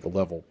does at a legal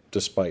level,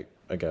 despite,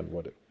 again,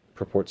 what it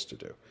purports to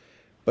do.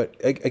 But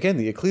again,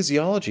 the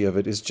ecclesiology of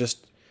it is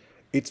just,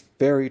 it's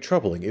very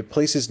troubling. It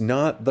places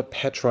not the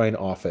Petrine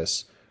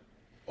office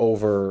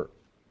over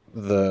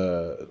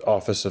the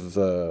office of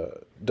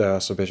the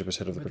diocesan bishop as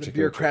head of the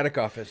particular bureaucratic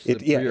office. It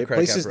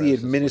places the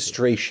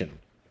administration.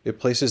 It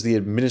places the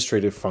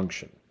administrative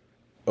function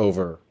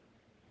over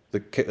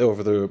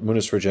the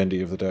munus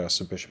regendi of the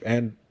diocesan bishop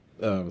and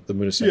the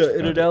munus. Yeah,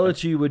 an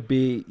analogy would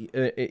be,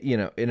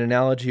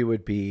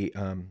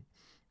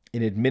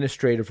 an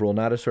administrative rule,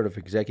 not a sort of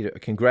a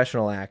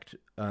congressional act,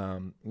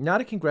 not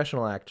a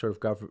congressional act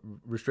sort of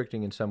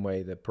restricting in some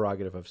way the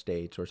prerogative of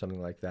states or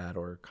something like that,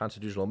 or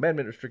constitutional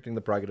amendment restricting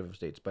the prerogative of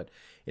states, but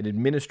an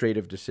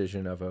administrative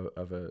decision of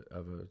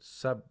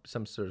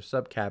some sort of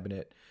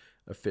sub-cabinet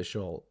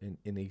official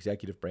in the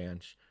executive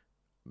branch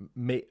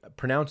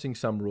pronouncing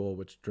some rule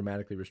which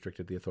dramatically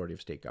restricted the authority of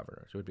state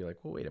governors. It would be like,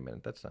 well, wait a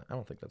minute, I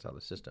don't think that's how the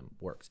system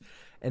works.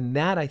 And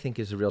that, I think,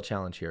 is the real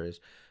challenge here is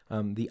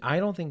I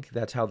don't think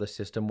that's how the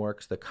system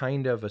works. The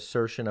kind of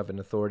assertion of an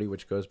authority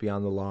which goes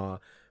beyond the law,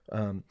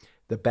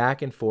 the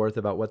back and forth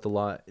about what the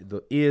law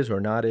is or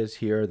not is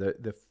here,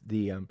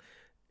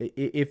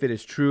 if it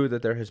is true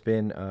that there has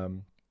been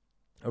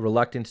a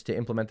reluctance to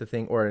implement the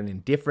thing or an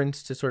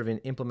indifference to sort of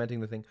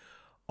implementing the thing,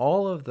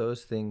 all of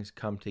those things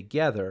come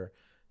together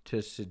to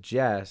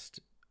suggest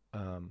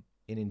an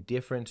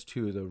indifference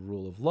to the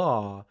rule of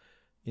law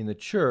in the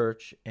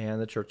church, and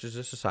the church is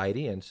a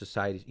society, and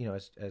society,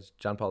 as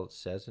John Paul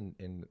says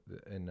in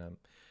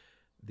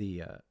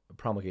the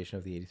promulgation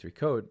of the 83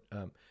 Code,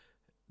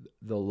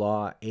 the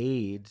law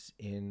aids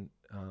in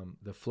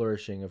the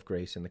flourishing of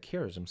grace and the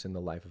charisms in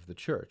the life of the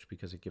church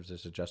because it gives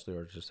us a justly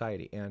ordered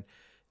society. And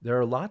there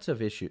are lots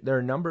of issues. There are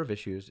a number of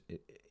issues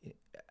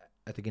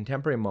at the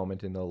contemporary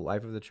moment in the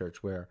life of the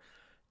church where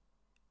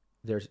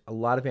there's a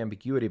lot of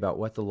ambiguity about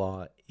what the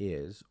law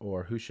is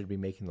or who should be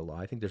making the law.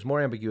 I think there's more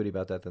ambiguity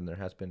about that than there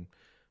has been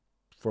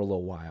for a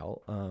little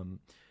while,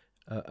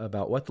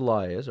 about what the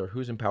law is or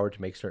who's empowered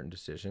to make certain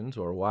decisions,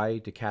 or why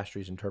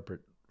dicasteries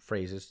interpret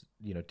phrases,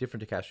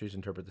 different dicasteries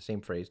interpret the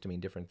same phrase to mean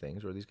different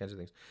things, or these kinds of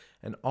things.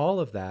 And all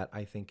of that,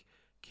 I think,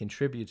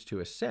 contributes to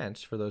a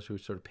sense for those who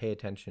sort of pay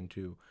attention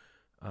to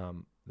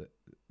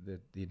the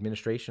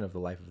administration of the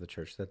life of the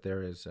church, that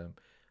there is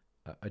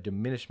a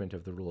diminishment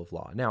of the rule of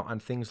law. Now, on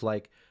things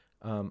like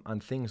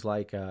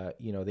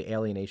the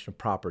alienation of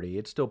property,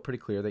 it's still pretty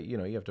clear that, you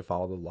have to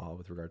follow the law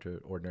with regard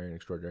to ordinary and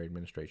extraordinary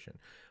administration.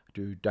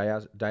 Do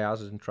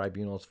diocesan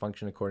tribunals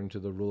function according to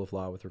the rule of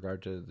law with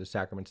regard to the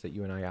sacraments that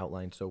you and I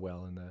outlined so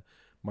well in the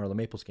Marla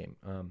Maples game?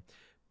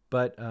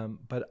 But on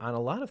a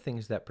lot of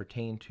things that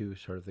pertain to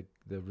sort of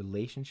the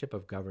relationship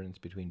of governance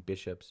between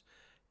bishops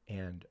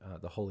and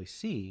the Holy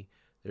See,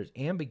 there's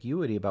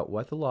ambiguity about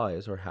what the law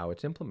is or how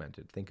it's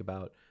implemented. Think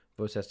about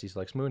Vos Estis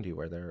Lex Mundi,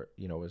 where there,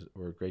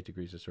 were great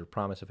degrees of sort of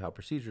promise of how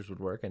procedures would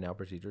work, and now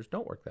procedures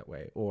don't work that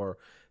way. Or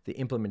the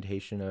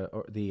implementation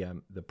or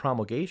the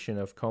promulgation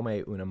of Come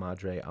una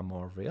madre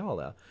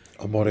amorevole.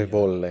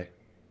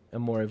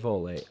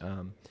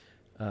 Amorevole.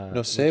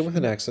 No, say it with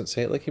an accent.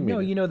 Say it like you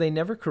mean it. No, they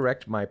never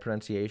correct my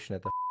pronunciation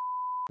at the.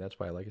 That's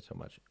why I like it so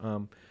much.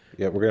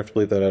 Yeah, we're gonna have to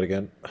bleep that out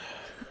again.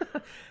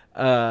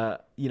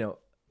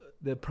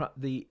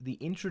 The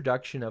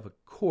introduction of a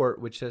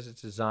court which says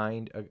it's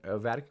designed, a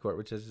Vatican court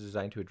which says it's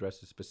designed to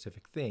address a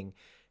specific thing,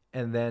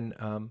 and then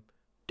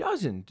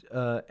doesn't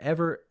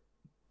ever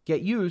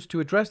get used to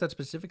address that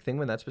specific thing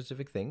when that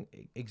specific thing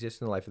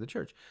exists in the life of the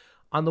church.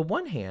 On the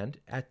one hand,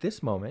 at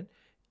this moment,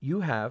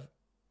 you have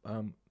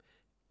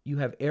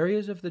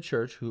areas of the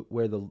church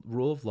where the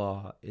rule of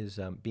law is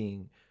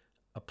being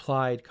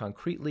applied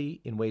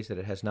concretely in ways that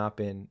it has not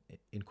been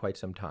in quite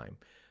some time.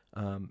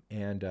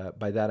 And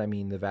by that I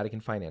mean the Vatican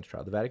finance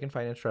trial. The Vatican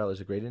finance trial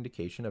is a great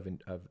indication of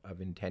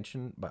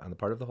intention on the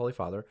part of the Holy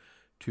Father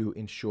to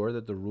ensure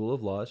that the rule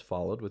of law is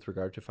followed with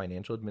regard to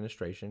financial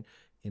administration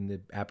in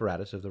the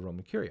apparatus of the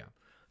Roman Curia.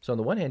 So on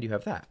the one hand, you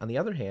have that. On the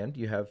other hand,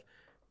 you have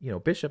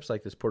bishops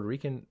like this Puerto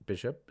Rican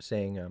bishop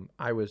saying,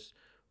 I was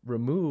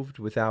removed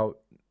without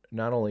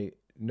not only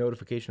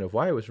notification of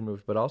why I was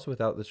removed, but also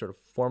without the sort of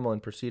formal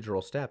and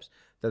procedural steps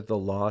that the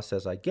law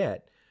says I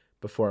get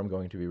before I'm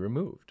going to be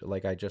removed.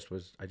 Like I just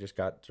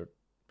got sort of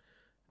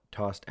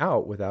tossed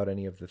out without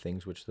any of the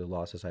things which the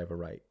law says I have a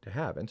right to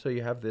have. And so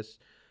you have this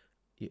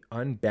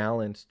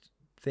unbalanced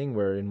thing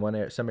where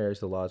in some areas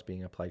the law is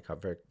being applied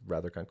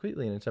rather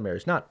concretely, and in some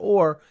areas not,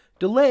 or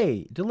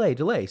delay.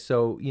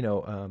 So,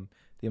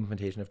 the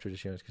implementation of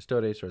Traditionis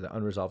Custodes, or the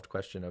unresolved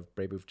question of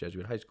Brebeuf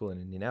Jesuit High School in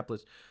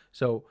Indianapolis.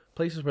 So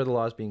places where the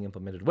law is being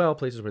implemented well,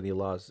 places where the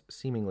law is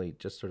seemingly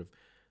just sort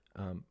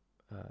of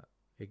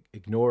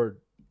ignored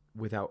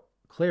without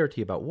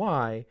clarity about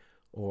why,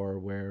 or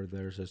where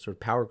there's a sort of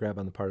power grab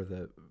on the part of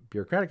the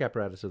bureaucratic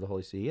apparatus of the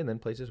Holy See, and then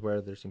places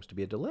where there seems to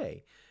be a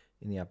delay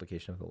in the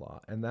application of the law.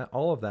 And that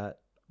all of that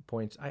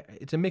points,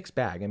 it's a mixed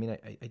bag. I mean,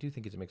 I do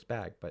think it's a mixed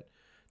bag, but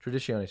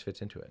Traditionis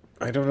fits into it.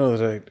 I don't know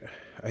that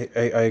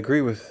I agree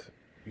with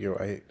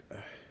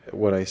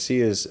what I see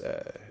is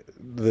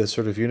the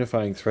sort of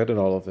unifying thread in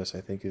all of this,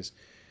 I think, is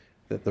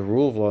that the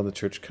rule of law in the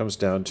church comes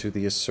down to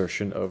the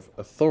assertion of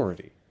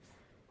authority.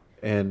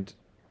 And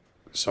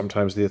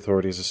sometimes the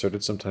authority is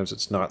asserted, sometimes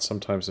it's not.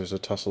 Sometimes there's a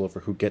tussle over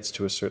who gets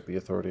to assert the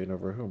authority and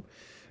over whom.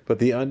 But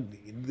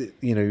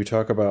you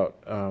talk about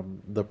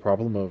the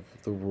problem of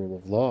the rule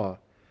of law,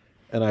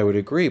 and I would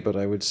agree, but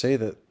I would say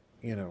that,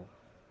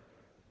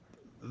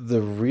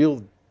 the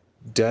real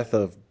death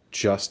of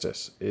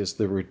justice is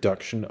the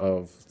reduction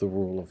of the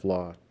rule of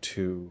law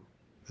to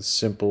the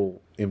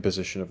simple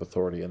imposition of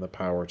authority and the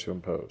power to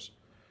impose.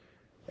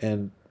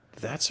 And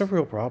that's a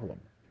real problem,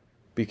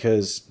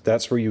 because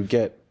that's where you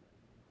get,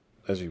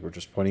 as you were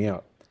just pointing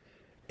out,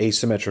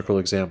 asymmetrical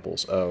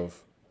examples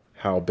of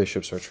how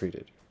bishops are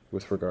treated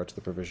with regard to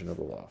the provision of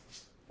the law,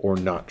 or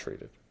not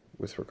treated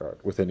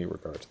with any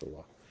regard to the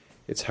law.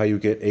 It's how you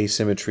get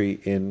asymmetry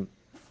in,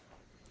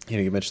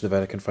 you mentioned the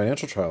Vatican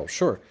financial trial,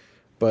 sure,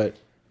 but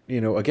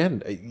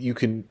again,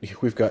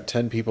 we've got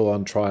 10 people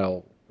on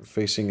trial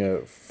facing a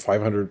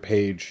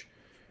 500-page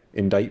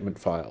indictment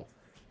file,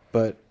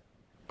 but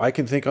I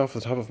can think off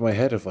the top of my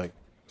head of like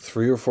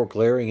 3 or 4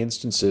 glaring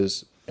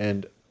instances,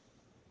 and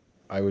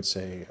I would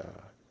say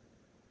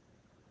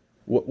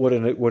what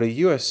a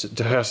U.S.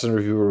 Diocesan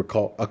Reviewer would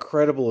call a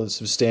credible and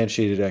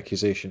substantiated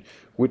accusation,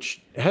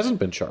 which hasn't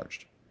been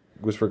charged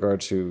with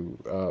regard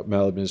to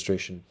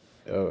maladministration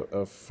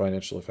of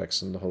financial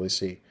effects in the Holy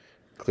See,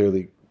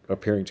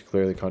 appearing to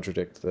clearly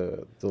contradict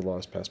the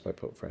laws passed by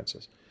Pope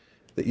Francis.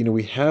 That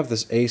we have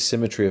this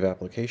asymmetry of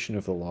application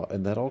of the law,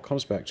 and that all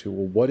comes back to,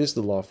 well, what is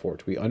the law for?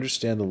 Do we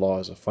understand the law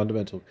as a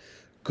fundamental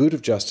good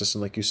of justice,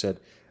 and like you said,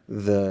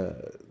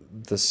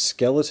 the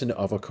skeleton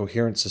of a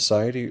coherent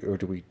society, or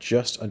do we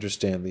just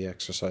understand the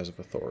exercise of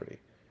authority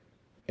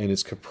and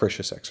its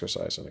capricious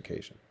exercise on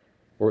occasion,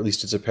 or at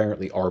least its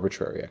apparently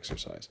arbitrary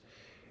exercise?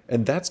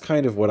 And that's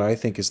kind of what I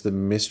think is the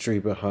mystery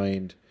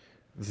behind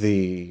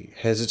the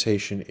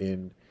hesitation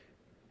in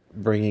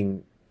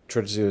bringing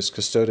Traditionis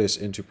Custodes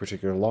into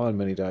particular law in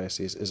many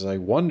dioceses. Is I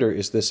wonder,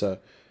 is this an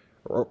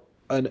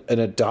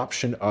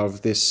adoption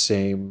of this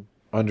same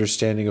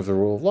understanding of the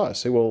rule of law?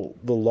 Say, well,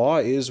 the law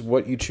is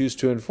what you choose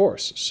to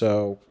enforce,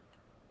 so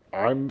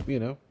I'm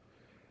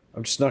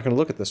just not going to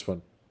look at this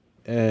one,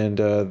 and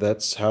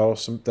that's how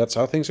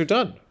things are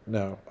done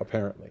now,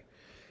 apparently.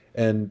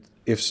 And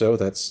if so,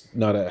 that's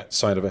not a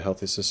sign of a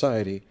healthy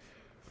society.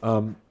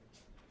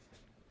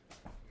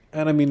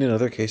 And I mean, in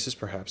other cases,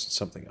 perhaps it's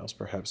something else.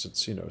 Perhaps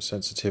it's,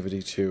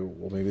 sensitivity to,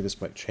 well, maybe this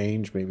might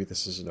change. Maybe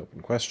this is an open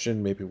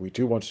question. Maybe we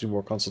do want to do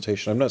more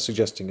consultation. I'm not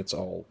suggesting it's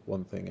all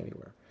one thing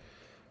anywhere.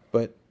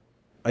 But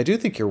I do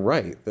think you're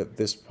right that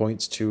this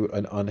points to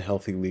an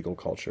unhealthy legal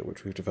culture,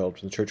 which we've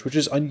developed in the church, which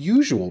is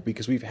unusual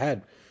because we've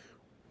had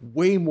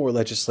way more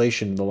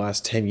legislation in the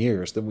last 10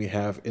 years than we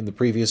have in the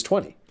previous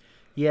 20.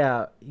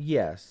 Yeah,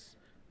 yes.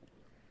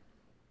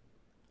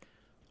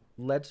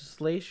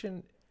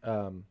 Legislation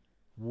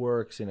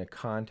works in a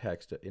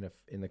context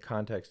in the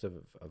context of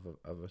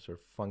a sort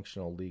of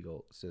functional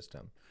legal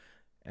system,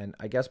 and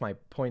I guess my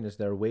point is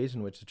there are ways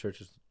in which the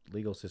church's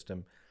legal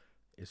system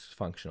is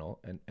functional,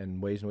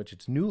 and ways in which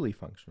it's newly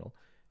functional,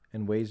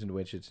 and ways in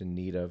which it's in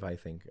need of, I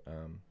think,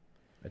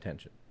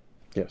 attention.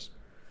 Yes.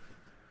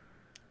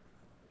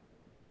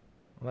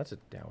 Well, that's a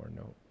dour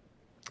note.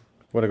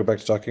 Want to go back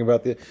to talking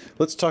about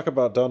let's talk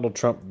about Donald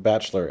Trump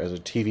Bachelor as a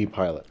TV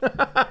pilot.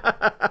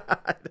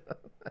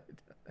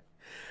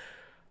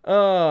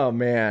 Oh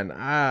man,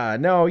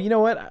 no, you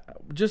know what?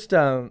 Just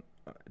tell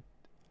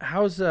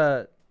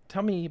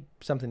me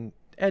something,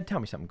 Ed. Tell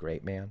me something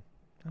great, man.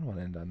 I don't want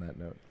to end on that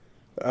note.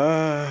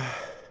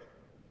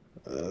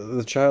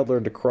 The child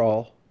learned to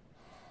crawl.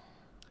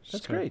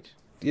 That's great.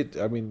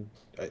 I mean,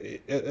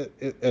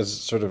 as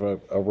sort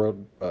of a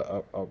road,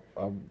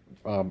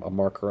 a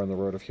marker on the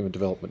road of human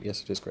development.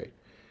 Yes, it is great.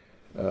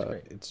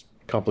 Great. It's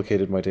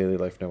complicated my daily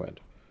life no end.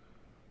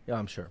 Yeah,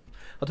 I'm sure.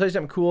 I'll tell you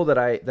something cool that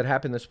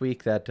happened this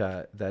week that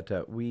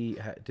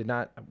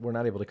we're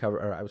not able to cover,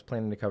 or I was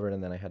planning to cover it,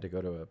 and then I had to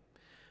go to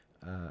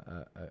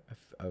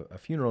a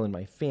funeral in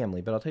my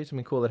family. But I'll tell you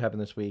something cool that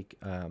happened this week.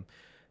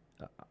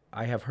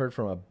 I have heard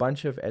from a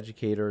bunch of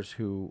educators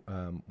who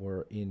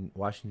were in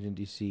Washington,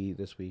 D.C.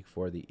 this week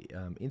for the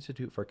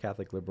Institute for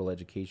Catholic Liberal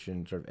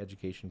Education sort of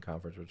education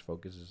conference, which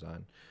focuses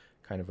on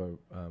kind of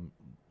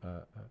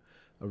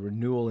a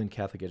renewal in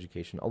Catholic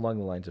education along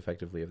the lines,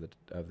 effectively, of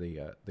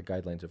the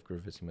guidelines of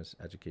Gravissimus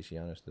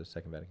Educationis, the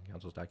Second Vatican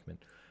Council's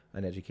document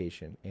on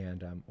education.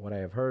 And what I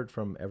have heard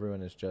from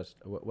everyone is just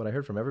what I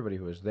heard from everybody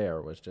who was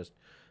there was just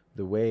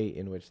the way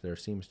in which there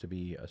seems to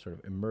be a sort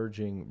of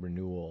emerging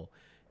renewal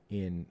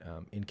in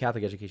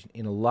Catholic education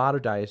in a lot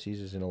of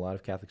dioceses, in a lot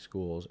of Catholic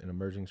schools, an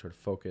emerging sort of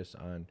focus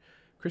on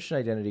Christian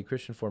identity,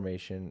 Christian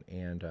formation,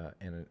 and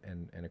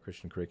a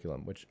Christian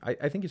curriculum, which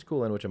I think is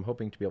cool, and which I'm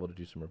hoping to be able to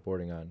do some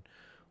reporting on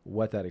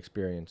what that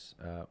experience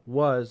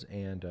was,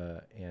 and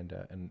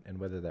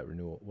whether that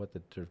renewal, what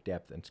the sort of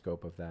depth and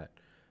scope of that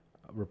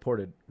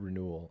reported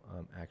renewal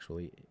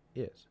actually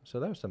is. So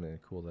that was something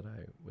cool that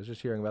I was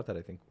just hearing about that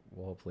I think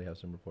we'll hopefully have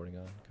some reporting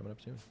on coming up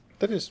soon.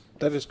 That is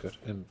good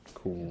and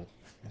cool,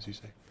 as you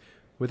say.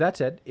 With that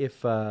said,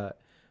 if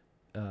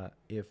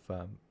if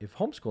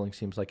homeschooling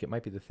seems like it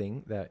might be the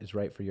thing that is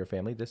right for your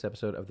family, this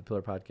episode of the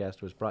Pillar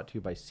Podcast was brought to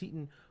you by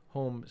Seton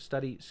Home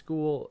Study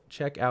School.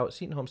 Check out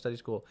Seton Home Study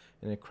School,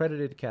 an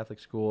accredited Catholic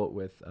school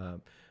with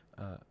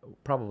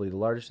probably the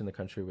largest in the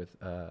country, with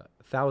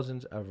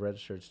thousands of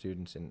registered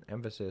students, and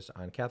emphasis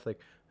on Catholic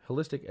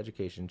holistic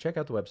education. Check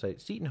out the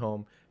website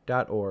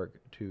setonhome.org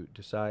to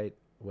decide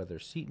whether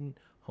Seton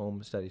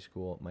Home Study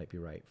School might be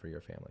right for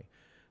your family.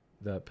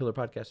 The Pillar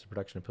Podcast is a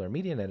production of Pillar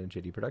Media and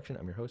NJD Production.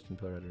 I'm your host and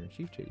Pillar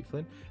Editor-in-Chief, J.D.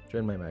 Flynn,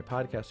 joined by my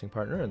podcasting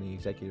partner and the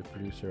executive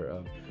producer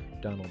of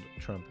Donald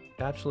Trump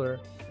Bachelor,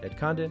 Ed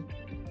Condon.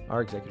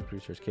 Our executive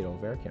producer is Kate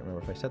Oliveira. Can't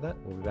remember if I said that.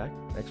 We'll be back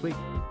next week.